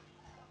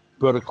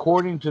 But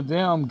according to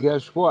them,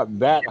 guess what?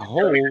 That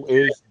hole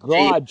is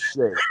God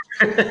shaped.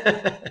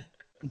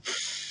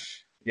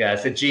 Yeah,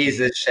 it's a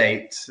Jesus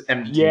shaped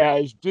empty. Yeah,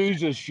 it's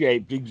Jesus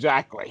shaped,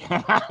 exactly.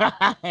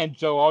 And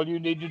so all you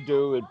need to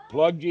do is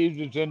plug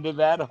Jesus into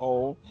that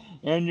hole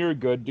and you're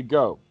good to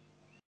go.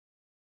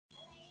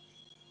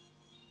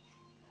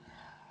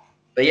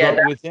 But yeah,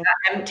 But within,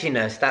 that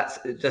emptiness,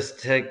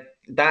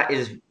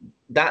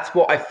 that's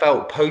what I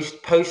felt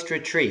post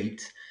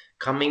retreat,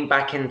 coming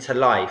back into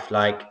life.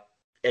 Like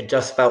it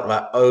just felt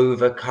like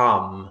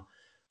overcome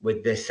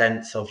with this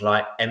sense of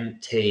like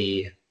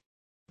empty,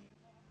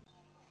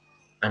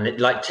 and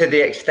like to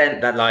the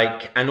extent that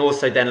like, and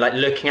also then like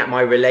looking at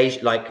my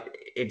relation, like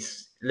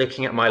it's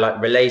looking at my like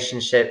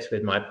relationships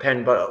with my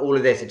parents, but all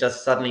of this, it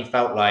just suddenly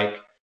felt like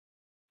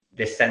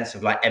this sense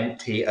of like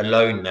empty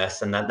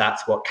aloneness, and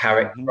that's what Mhm.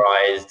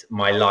 characterized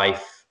my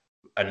life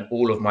and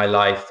all of my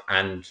life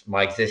and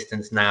my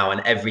existence now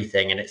and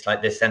everything. And it's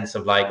like this sense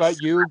of like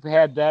But you've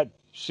had that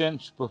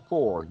sense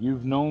before.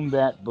 You've known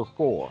that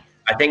before.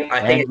 I think it's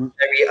And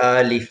a very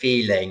early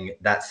feeling,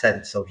 that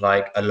sense of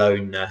like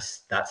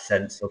aloneness, that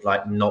sense of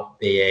like not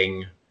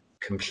being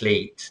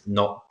complete,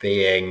 not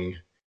being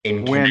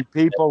in connection. when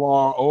people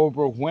are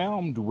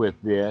overwhelmed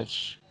with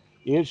this,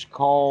 it's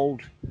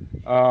called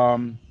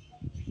um,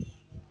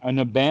 an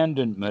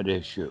abandonment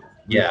issue.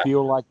 We Yeah,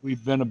 feel like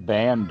we've been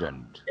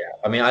abandoned.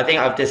 I mean, I think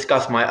I've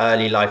discussed my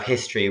early life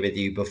history with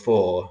you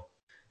before,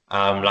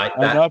 like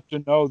that. Enough to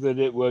know that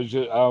it was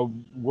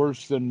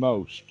worse than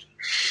most.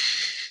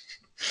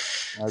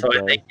 So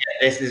I think Okay.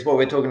 yeah, this is what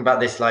we're talking about.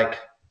 This like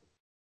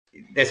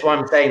that's why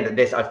I'm saying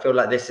that I feel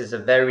like this is a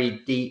very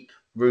deep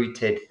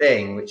rooted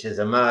thing which is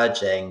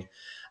emerging,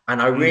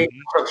 and I really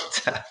Hmm. want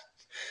to,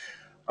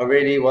 I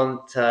really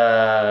want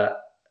to,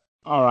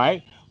 All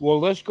right. Well,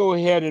 let's go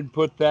ahead and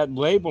put that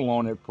label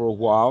on it for a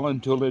while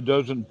until it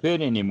doesn't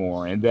fit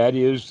anymore. And that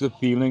is the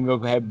feeling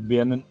of have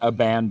been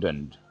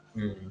abandoned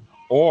mm,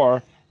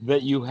 or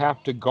that you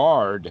have to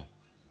guard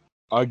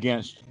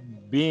against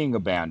being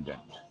abandoned.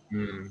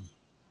 mm,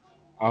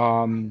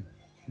 Um,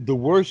 the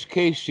worst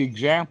case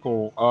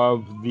example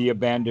of the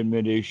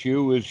abandonment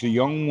issue is the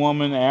young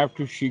woman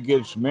after she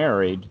gets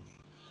married,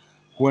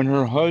 when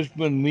her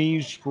husband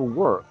leaves for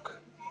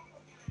work,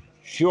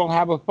 she'll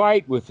have a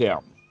fight with him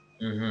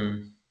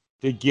mm-hmm,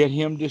 to get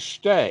him to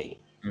stay.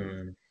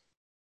 mm,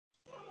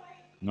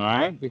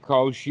 Right?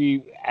 Because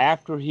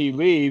after he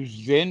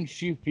leaves, then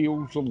she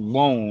feels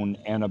alone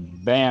and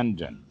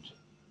abandoned.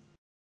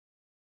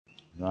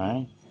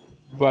 Right?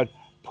 But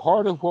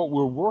part of what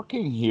we're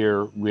working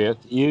here with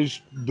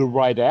is the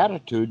right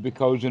attitude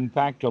because, in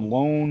fact,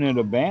 alone and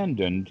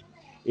abandoned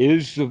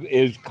is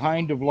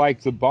kind of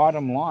like the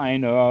bottom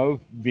line of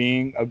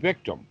being a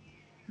victim.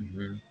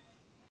 mm-hmm,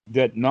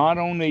 That not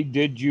only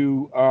did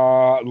you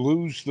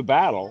lose the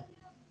battle,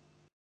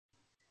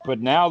 but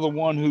now the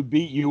one who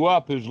beat you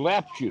up has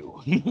left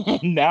you.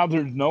 Now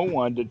there's no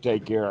one to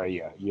take care of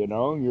you. You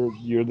know,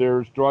 you're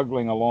there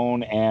struggling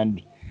alone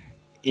and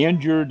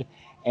injured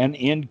and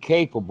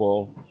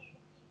incapable.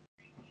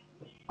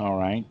 All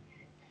right.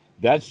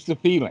 That's the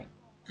feeling,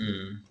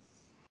 mm,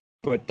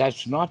 but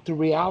that's not the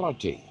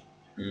reality.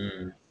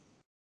 mm,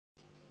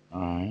 All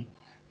right.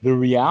 The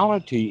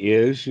reality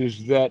is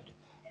that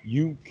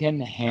you can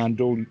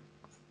handle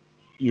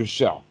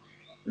yourself.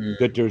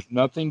 That mm, there's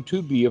nothing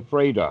to be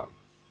afraid of.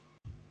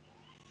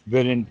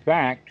 That in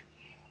fact,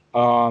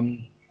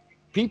 um,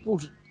 people.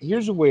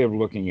 Here's a way of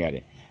looking at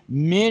it.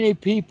 Many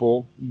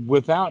people,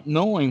 without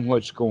knowing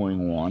what's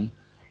going on,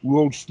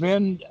 will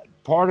spend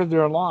part of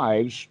their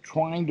lives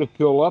trying to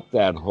fill up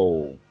that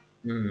hole.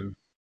 mm,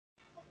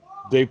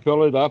 They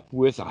fill it up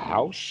with a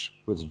house,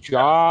 with a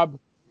job,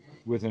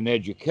 with an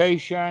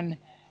education,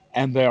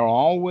 and they're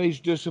always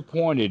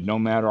disappointed no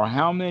matter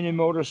how many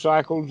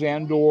motorcycles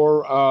and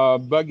or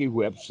buggy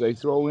whips they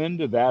throw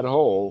into that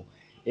hole.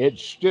 It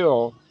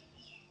still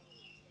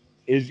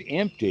is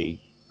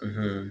empty,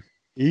 Mm-hmm.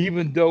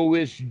 even though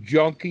it's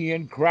junky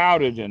and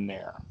crowded in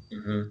there.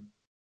 Mm-hmm.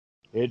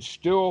 It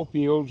still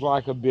feels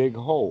like a big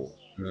hole.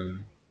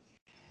 Mm-hmm.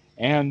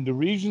 And the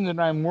reason that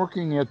I'm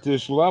working at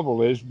this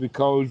level is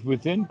because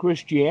within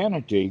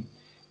Christianity,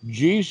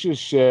 Jesus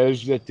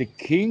says that the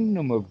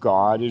kingdom of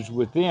God is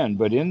within,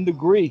 but in the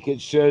Greek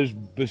it says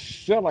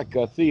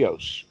basilica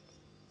theos,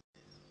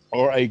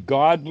 or a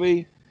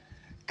godly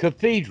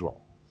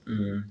cathedral.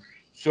 Mm-hmm.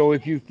 So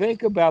if you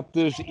think about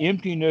this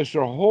emptiness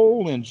or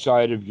hole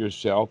inside of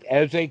yourself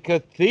as a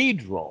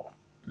cathedral,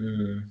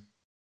 Mm-hmm.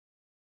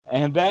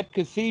 and that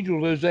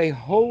cathedral is a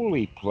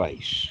holy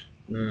place,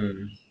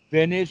 Mm-hmm.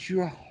 then it's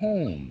your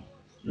home.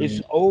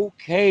 It's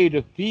okay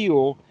to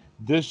feel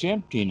this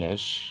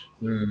emptiness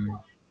Mm-hmm.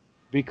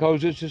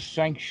 because it's a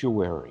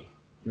sanctuary.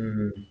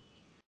 Mm-hmm.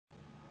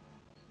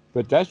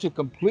 But that's a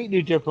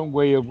completely different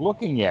way of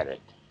looking at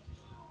it.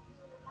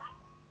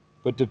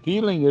 But the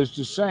feeling is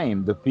the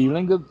same, the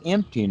feeling of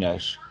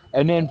emptiness.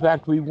 And in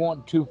fact, we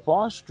want to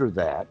foster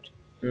that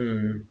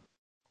Mm-hmm.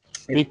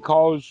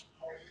 because,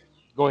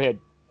 go ahead.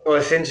 Well,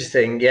 it's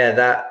interesting, yeah,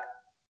 that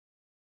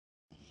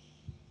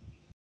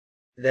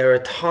there are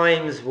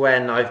times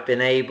when I've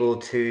been able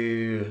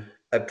to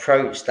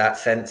approach that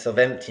sense of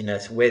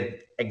emptiness with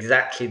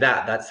exactly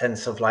that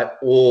sense of like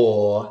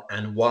awe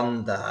and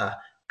wonder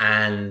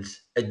and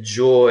a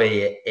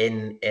joy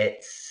in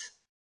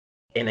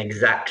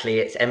exactly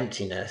its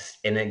emptiness,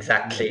 in Mhm.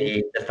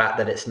 exactly the fact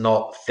that it's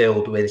not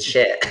filled with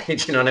shit. Do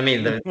you know what I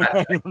mean?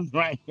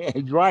 Right,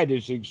 right.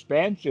 It's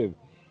expansive.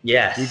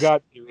 You Yes,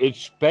 got it's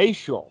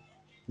spatial,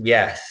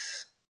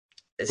 yes.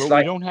 but It's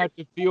we like, don't have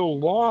to feel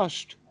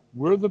lost.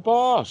 We're the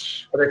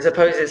boss. but I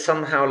suppose it's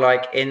somehow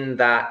like in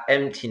that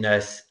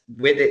emptiness,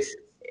 with its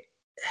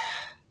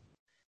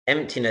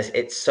emptiness,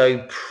 it's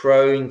so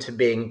prone to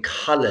being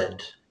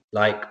colored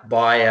like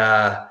by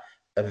a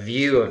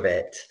view of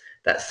it,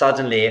 that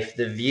suddenly if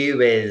the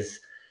view is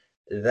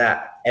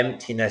that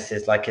emptiness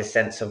is like a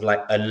sense of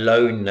like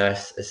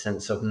aloneness, a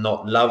sense of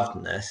not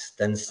lovedness,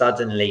 then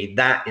suddenly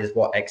that is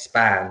what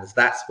expands,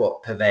 that's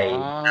what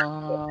pervades, that's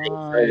what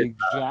takes Ah, over,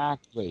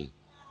 exactly.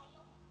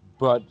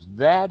 But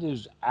that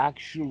is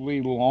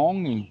actually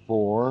longing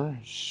for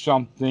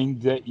something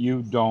that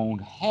you don't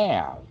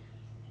have.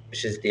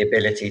 which is the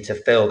ability to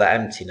fill that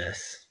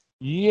emptiness.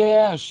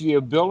 Yes, the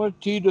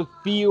ability to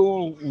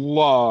feel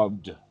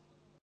loved.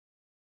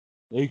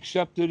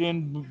 Except that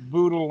in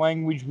Buddha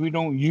language, we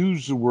don't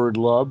use the word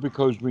love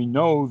because we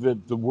know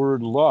that the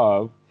word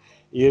love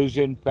is,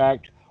 in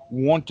fact,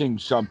 wanting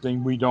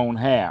something we don't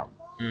have.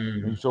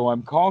 And Mm, so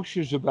I'm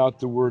cautious about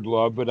the word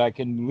love, but I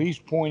can at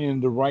least point in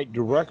the right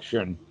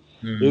direction,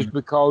 is mm,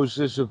 because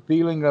this a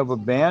feeling of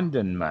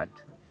abandonment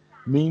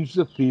means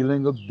the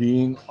feeling of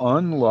being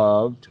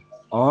unloved,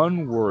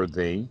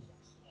 unworthy,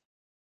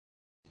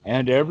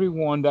 and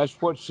everyone,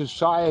 that's what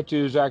society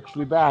is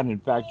actually about. In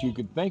fact, you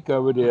could think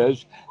of it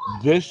as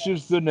this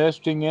is the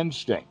nesting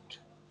instinct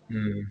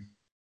mm,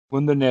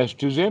 when the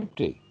nest is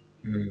empty.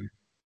 mm.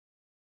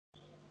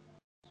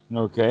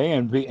 Okay,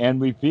 and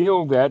we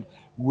feel that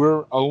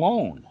we're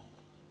alone.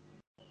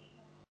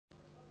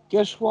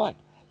 Guess what?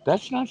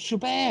 That's not so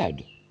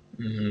bad.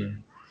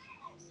 Mm,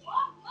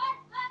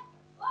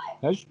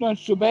 That's not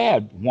so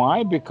bad.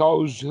 Why?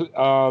 Because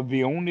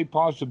the only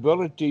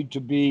possibility to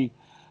be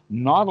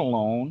not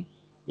alone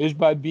is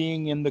by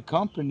being in the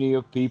company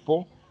of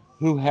people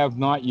who have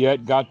not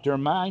yet got their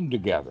mind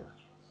together.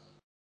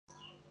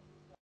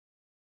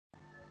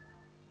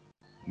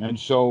 And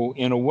so,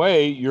 in a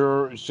way,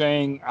 you're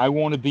saying, I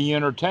want to be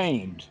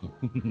entertained.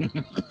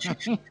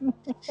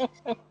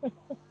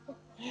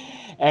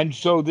 And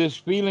so, this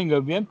feeling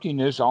of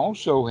emptiness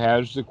also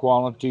has the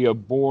quality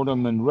of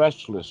boredom and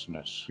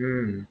restlessness.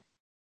 mm,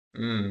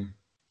 mm.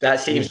 That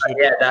seems It's like,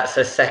 yeah, that's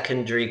a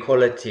secondary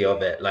quality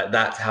of it. Like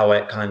that's how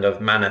it kind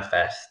of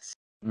manifests.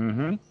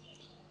 mhm.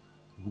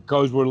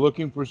 Because we're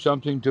looking for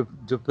something to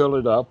fill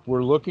it up.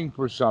 We're looking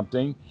for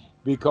something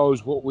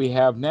because what we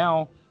have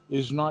now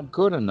is not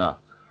good enough.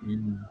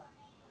 Mm,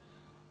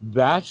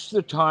 That's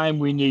the time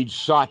we need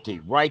sati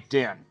right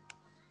then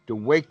to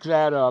wake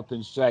that up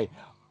and say,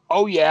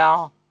 oh,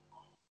 yeah,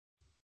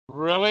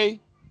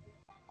 really?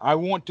 I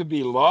want to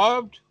be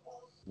loved?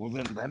 Well,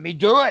 then let me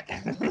do it.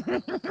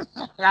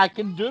 I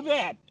can do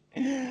that.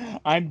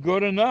 I'm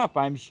good enough.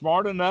 I'm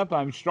smart enough.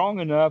 I'm strong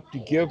enough to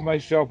give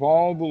myself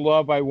all the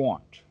love I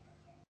want.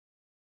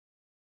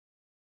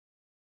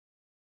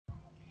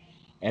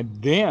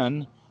 And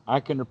then I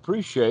can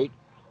appreciate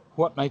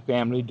what my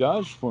family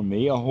does for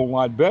me a whole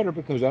lot better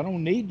because I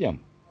don't need them.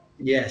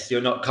 yes,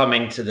 you're not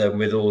coming to them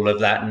with all of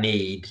that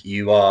need.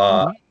 You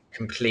are Mhm. a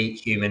complete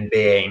human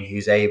being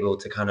who's able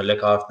to kind of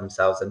look after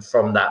themselves. And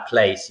from that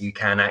place, you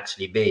can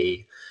actually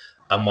be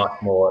a much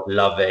more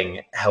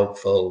loving,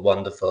 helpful,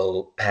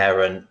 wonderful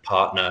parent,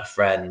 partner,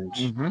 friend,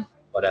 Mhm.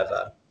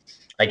 whatever.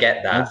 I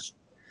get And that.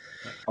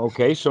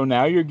 Okay, so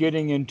now you're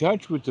getting in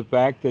touch with the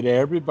fact that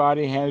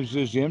everybody has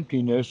this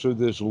emptiness or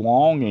this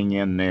longing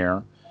in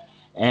there,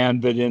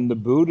 and that in the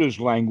Buddha's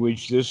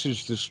language, this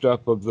is the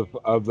stuff of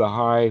the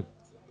high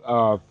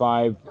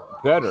five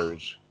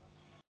fetters,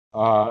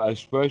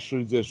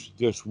 especially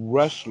this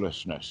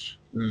restlessness,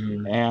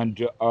 Mm, and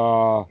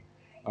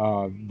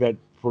that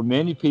for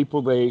many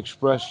people they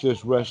express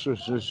this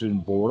restlessness in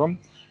boredom,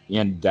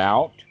 in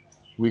doubt.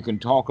 We can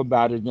talk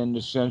about it in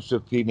the sense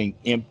of feeling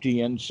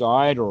empty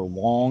inside or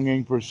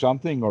longing for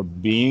something or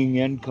being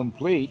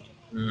incomplete.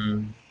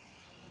 mm.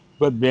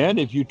 But then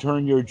if you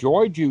turn your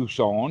joy juice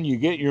on, you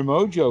get your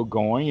mojo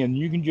going, and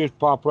you can just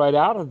pop right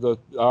out of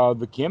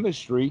the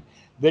chemistry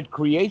that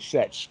creates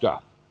that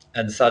stuff.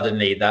 And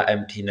suddenly that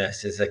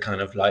emptiness is a kind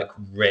of like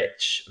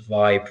rich,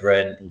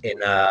 vibrant,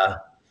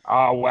 inner.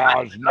 Oh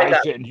wow, it's I like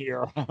that. nice in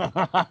here.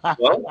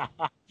 Well,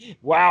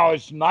 Wow,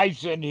 it's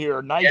nice in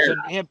here, nice yeah,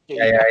 and yeah, empty.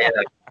 yeah, yeah.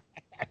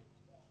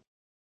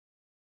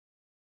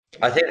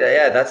 I think that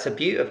yeah, that's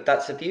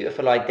a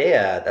beautiful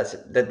idea. That's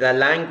the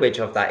language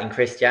of that in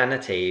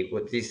Christianity.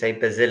 What do you say,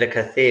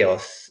 Basilica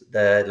Theos?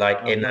 The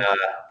like in Uh-huh.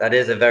 that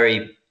is a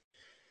very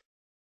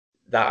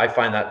that I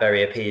find that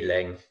very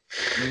appealing.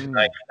 Mm,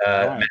 right.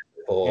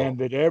 Metaphor. And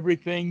that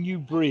everything you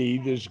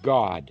breathe is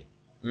God,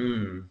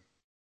 Mm,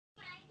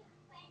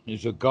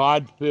 is a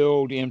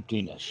God-filled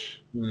emptiness.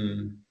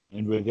 mm,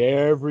 And with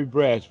every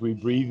breath, we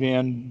breathe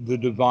in the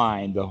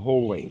divine, the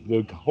holy,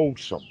 the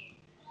wholesome.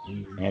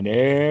 mm, And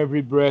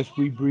every breath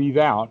we breathe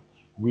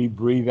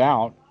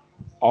out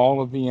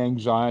all of the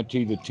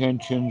anxiety, the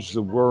tensions,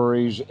 the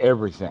worries,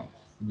 everything.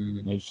 mm,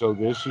 And so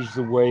this is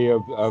the way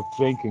of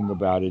thinking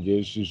about it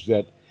is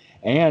that,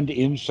 and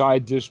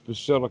inside this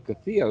Basilica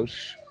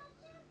Theos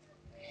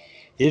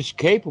is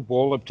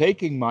capable of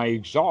taking my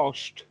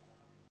exhaust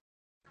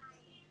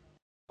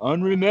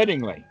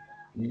unremittingly.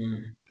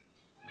 mm,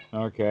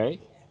 Okay,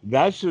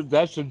 that's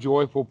a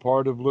joyful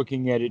part of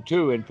looking at it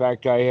too. In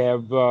fact, I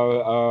have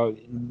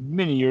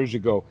many years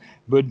ago,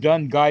 but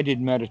done guided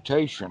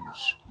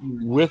meditations mm,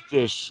 with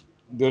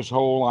this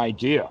whole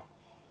idea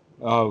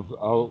of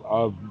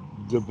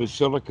the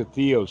Basilica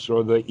Theos,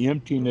 or the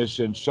emptiness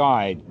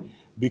inside,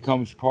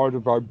 becomes part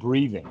of our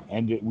breathing,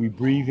 and we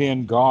breathe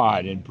in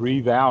God and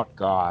breathe out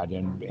God,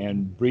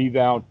 and breathe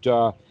out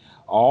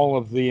all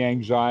of the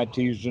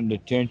anxieties and the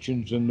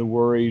tensions and the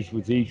worries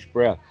with each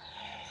breath,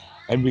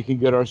 and we can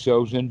get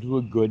ourselves into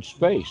a good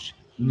space,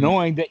 mm,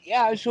 knowing that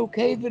yeah, it's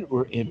okay that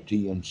we're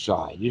empty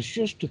inside. It's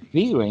just a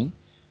feeling,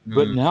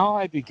 but mm, now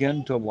I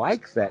begin to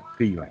like that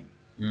feeling.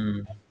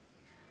 mm,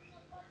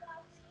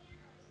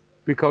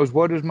 Because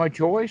what is my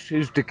choice?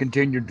 Is to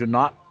continue to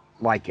not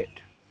like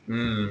it.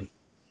 mm,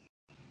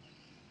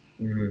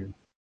 mm,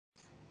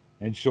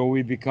 And so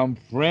we become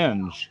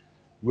friends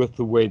with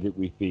the way that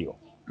we feel.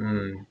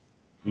 mm,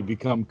 We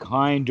become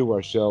kind to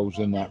ourselves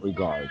in that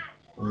regard.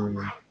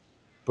 mm,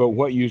 But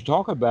what you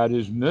talk about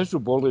is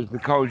miserable is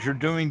because you're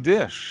doing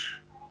this.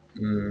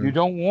 You mm,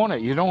 don't want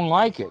it. You don't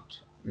like it.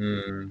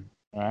 mm.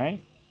 All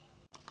right.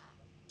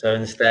 So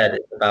instead,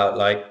 it's about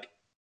like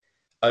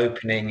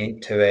opening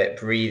into it,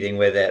 breathing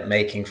with it,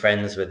 making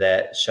friends with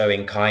it,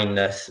 showing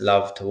kindness,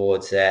 love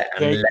towards it,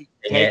 and letting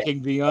it.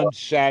 Taking the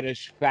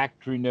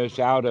unsatisfactoriness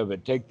out of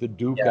it. Take the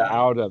dukkha Yeah.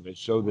 out of it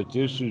so that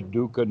this is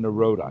dukkha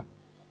nirodha.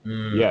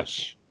 Mm.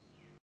 Yes.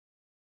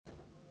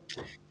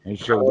 And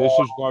so this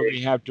is why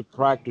we have to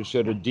practice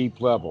at a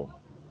deep level,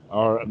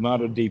 or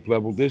not a deep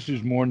level. This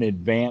is more an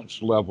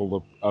advanced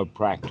level of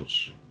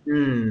practice.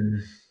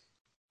 Mm.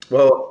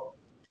 Well,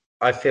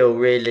 I feel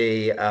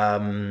really,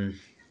 I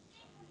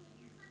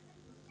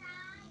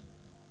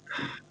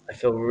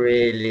feel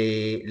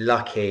really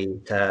lucky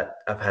to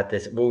have had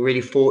this. Well,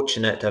 really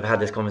fortunate to have had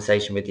this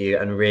conversation with you,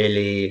 and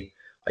really,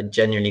 I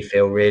genuinely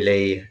feel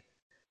really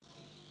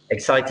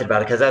excited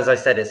about it because, as I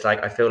said, it's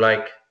like I feel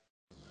like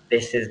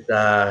this is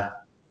the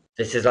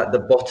this is like the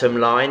bottom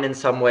line in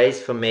some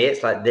ways for me.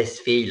 It's like this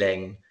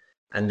feeling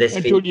and this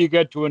feeling Until you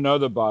get to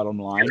another bottom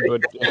line,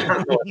 but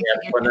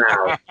for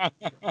now,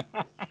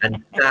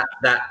 and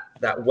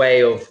that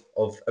way of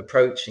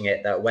approaching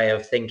it, that way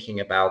of thinking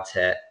about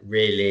it,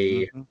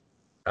 really, Mhm.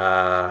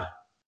 uh,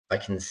 I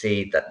can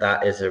see that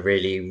that is a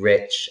really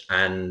rich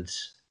and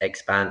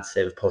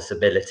expansive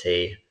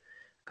possibility.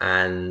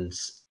 And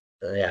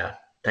yeah,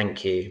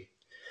 thank you.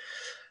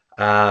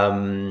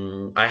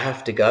 I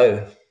have to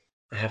go.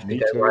 I have to Me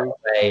go right too.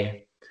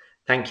 away.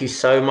 Thank you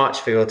so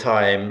much for your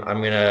time.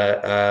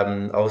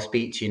 I'll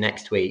speak to you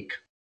next week.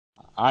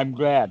 I'm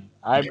glad.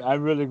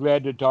 I'm really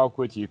glad to talk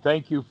with you.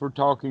 Thank you for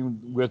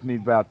talking with me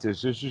about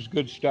this. This is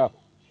good stuff.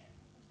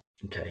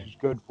 Okay. It's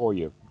good for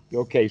you.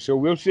 Okay, so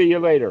we'll see you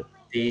later.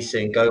 See you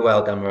soon. Go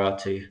well,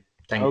 Damaratu.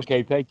 Thank you.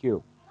 Okay, thank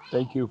you.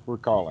 Thank you for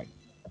calling.